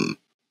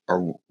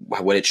 or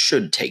what it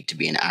should take to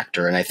be an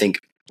actor. And I think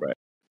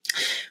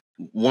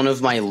one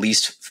of my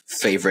least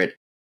favorite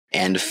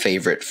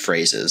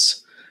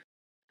phrases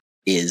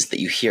is that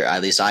you hear,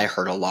 at least I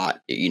heard a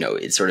lot,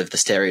 it's sort of the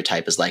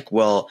stereotype is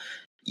well,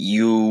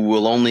 you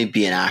will only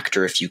be an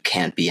actor if you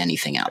can't be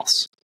anything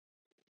else.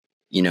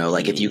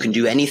 If you can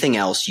do anything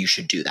else, you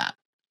should do that.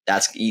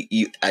 That's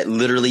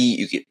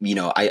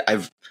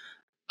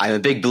I'm a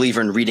big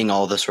believer in reading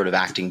all the sort of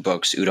acting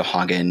books, Uta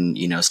Hagen,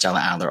 Stella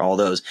Adler, all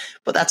those.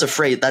 But that's a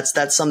phrase,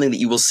 that's something that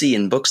you will see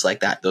in books like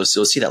that. You'll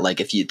see that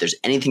if there's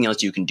anything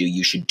else you can do,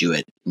 you should do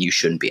it. And you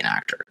shouldn't be an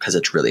actor because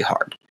it's really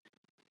hard.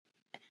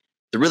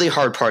 The really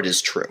hard part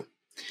is true.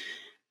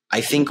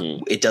 I think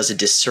it does a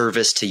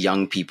disservice to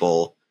young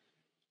people,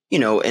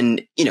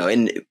 and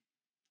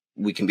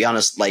we can be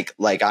honest,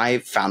 I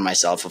found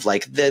myself of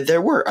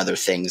there were other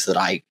things that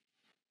I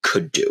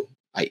could do.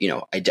 I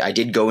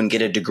did go and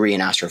get a degree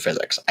in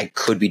astrophysics. I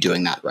could be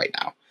doing that right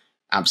now.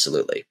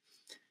 Absolutely.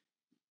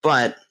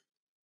 But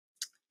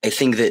I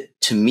think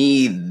that to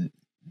me,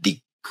 the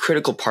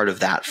critical part of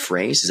that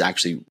phrase is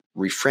actually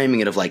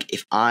reframing it of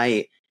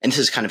and this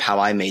is kind of how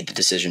I made the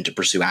decision to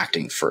pursue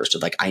acting first.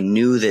 I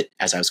knew that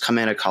as I was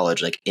coming out of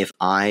college, if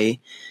I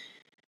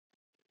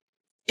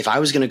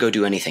was going to go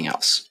do anything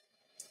else,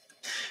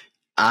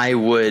 I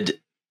would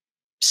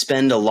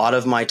spend a lot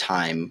of my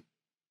time,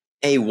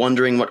 A,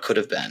 wondering what could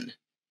have been,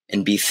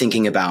 and B,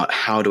 thinking about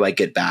how do I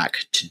get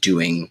back to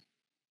doing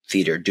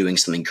theater, doing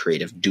something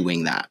creative,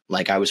 doing that.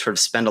 I would sort of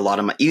spend a lot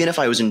of even if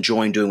I was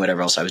enjoying doing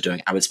whatever else I was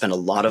doing, I would spend a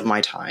lot of my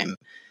time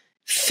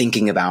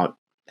thinking about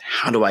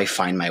how do I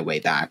find my way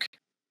back.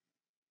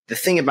 The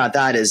thing about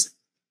that is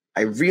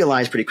I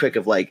realized pretty quick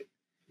of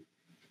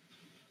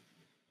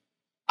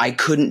I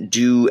couldn't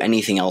do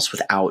anything else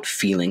without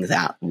feeling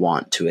that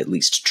want to at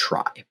least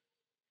try.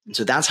 And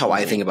so that's how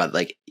I think about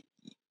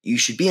you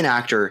should be an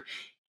actor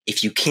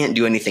if you can't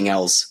do anything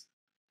else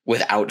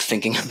without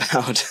thinking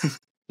about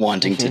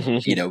wanting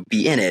to,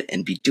 be in it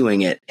and be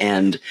doing it.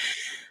 And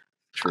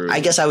I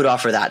guess I would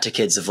offer that to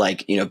kids of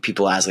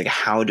people ask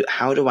how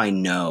do I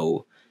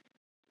know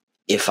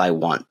if I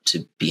want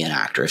to be an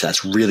actor, if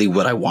that's really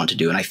what I want to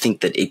do? And I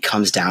think that it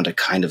comes down to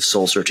kind of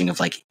soul searching of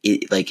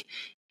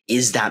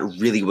is that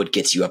really what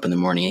gets you up in the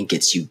morning and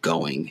gets you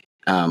going?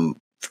 For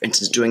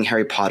instance, doing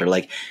Harry Potter,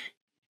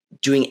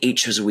 doing 8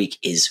 shows a week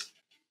is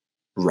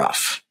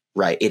rough,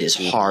 right? It is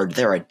hard.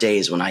 There are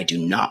days when I do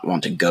not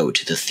want to go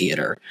to the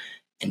theater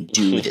and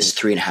do this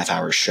 3.5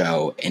 hour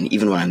show. And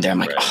even when I'm there, I'm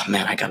like, oh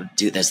man, I got to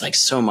do this, like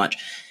so much.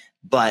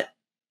 But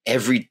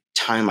every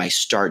time I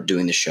start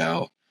doing the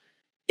show,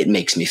 it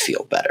makes me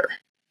feel better.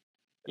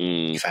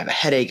 If I have a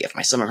headache, if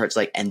my stomach hurts,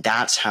 like, and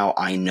that's how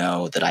I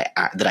know that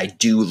I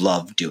do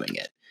love doing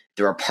it.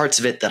 There are parts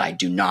of it that I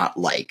do not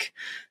like,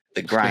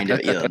 the grind of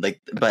it, you know,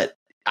 like, but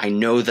I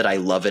know that I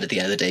love it at the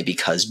end of the day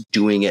because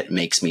doing it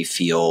makes me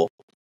feel,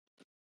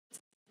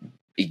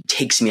 it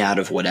takes me out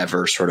of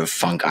whatever sort of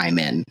funk I'm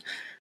in.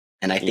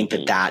 And I think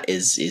that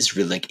is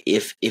really like,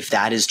 if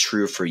that is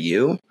true for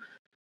you,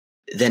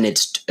 then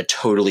it's a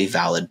totally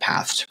valid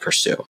path to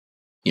pursue.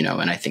 You know,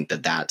 and I think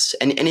that's,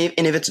 and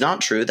if it's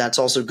not true, that's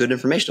also good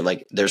information.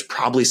 Like, there's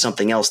probably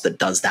something else that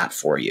does that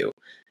for you,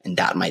 and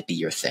that might be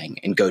your thing,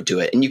 and go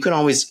do it. And you can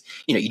always,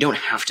 you know, you don't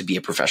have to be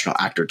a professional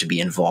actor to be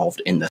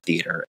involved in the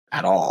theater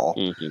at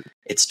all.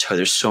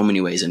 There's so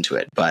many ways into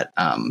it, but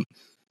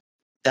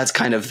that's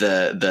kind of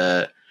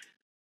the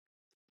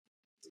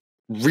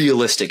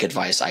realistic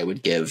advice I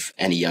would give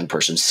any young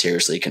person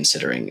seriously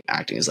considering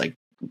acting, is like,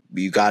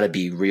 you got to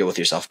be real with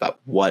yourself about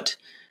what.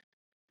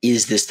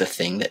 Is this the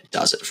thing that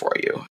does it for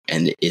you?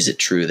 And is it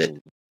true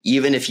that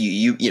even if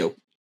you know,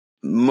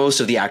 most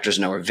of the actors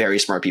I know are very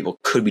smart people,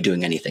 could be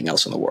doing anything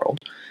else in the world,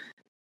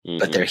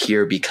 but they're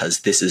here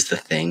because this is the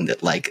thing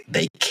that, like,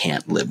 they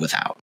can't live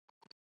without.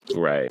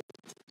 Right.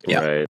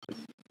 Yeah. Right.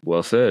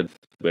 Well said.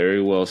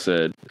 Very well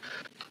said.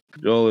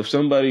 Joel, if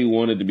somebody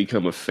wanted to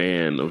become a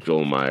fan of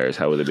Joel Meyers,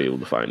 how would they be able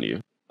to find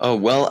you? Oh,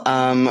 well,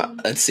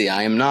 let's see.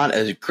 I am not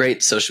a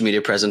great social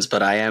media presence,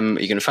 but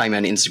you can find me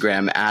on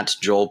Instagram at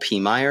Joel P.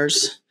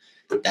 Myers.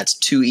 That's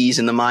 2 E's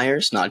in the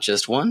Myers, not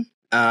just one.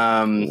 You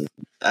can,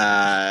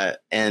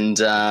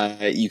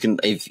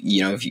 if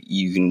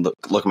you can look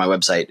at my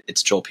website,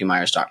 it's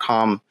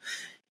joelpmyers.com.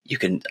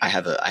 I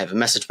have a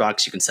message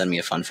box. You can send me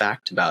a fun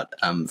fact about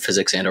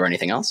physics and or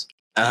anything else.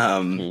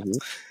 And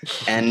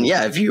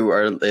yeah, if you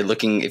are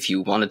looking, if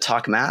you want to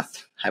talk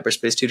math,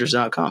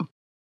 hyperspacetutors.com.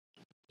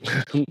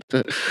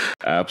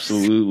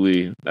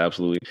 Absolutely.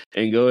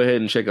 And go ahead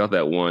and check out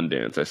that wand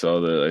dance. I saw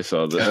the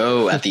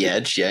Oh, at the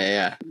edge.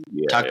 Yeah.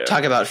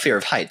 Talk about fear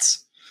of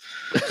heights.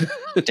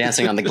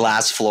 Dancing on the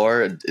glass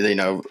floor, you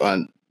know,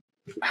 on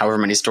however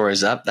many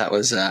stories up. That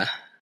was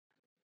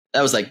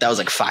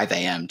like 5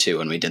 a.m. too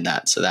when we did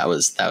that. So that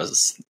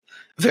was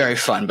very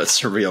fun but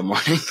surreal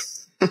morning.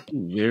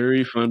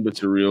 Very fun but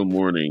surreal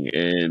morning.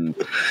 And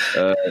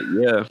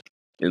yeah.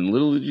 And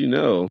little did you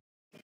know,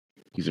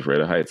 he's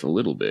afraid of heights a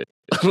little bit.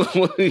 Just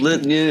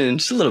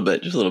a little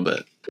bit. Just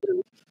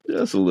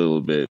a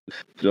little bit.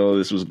 Joel,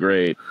 this was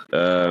great.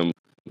 I'm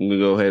going to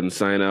go ahead and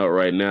sign out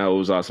right now. It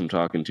was awesome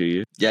talking to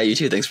you. Yeah, you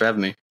too. Thanks for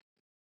having me.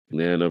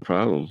 Yeah, no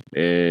problem.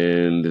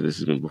 And this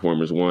has been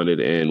Performers Wanted,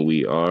 and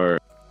we are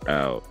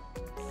out.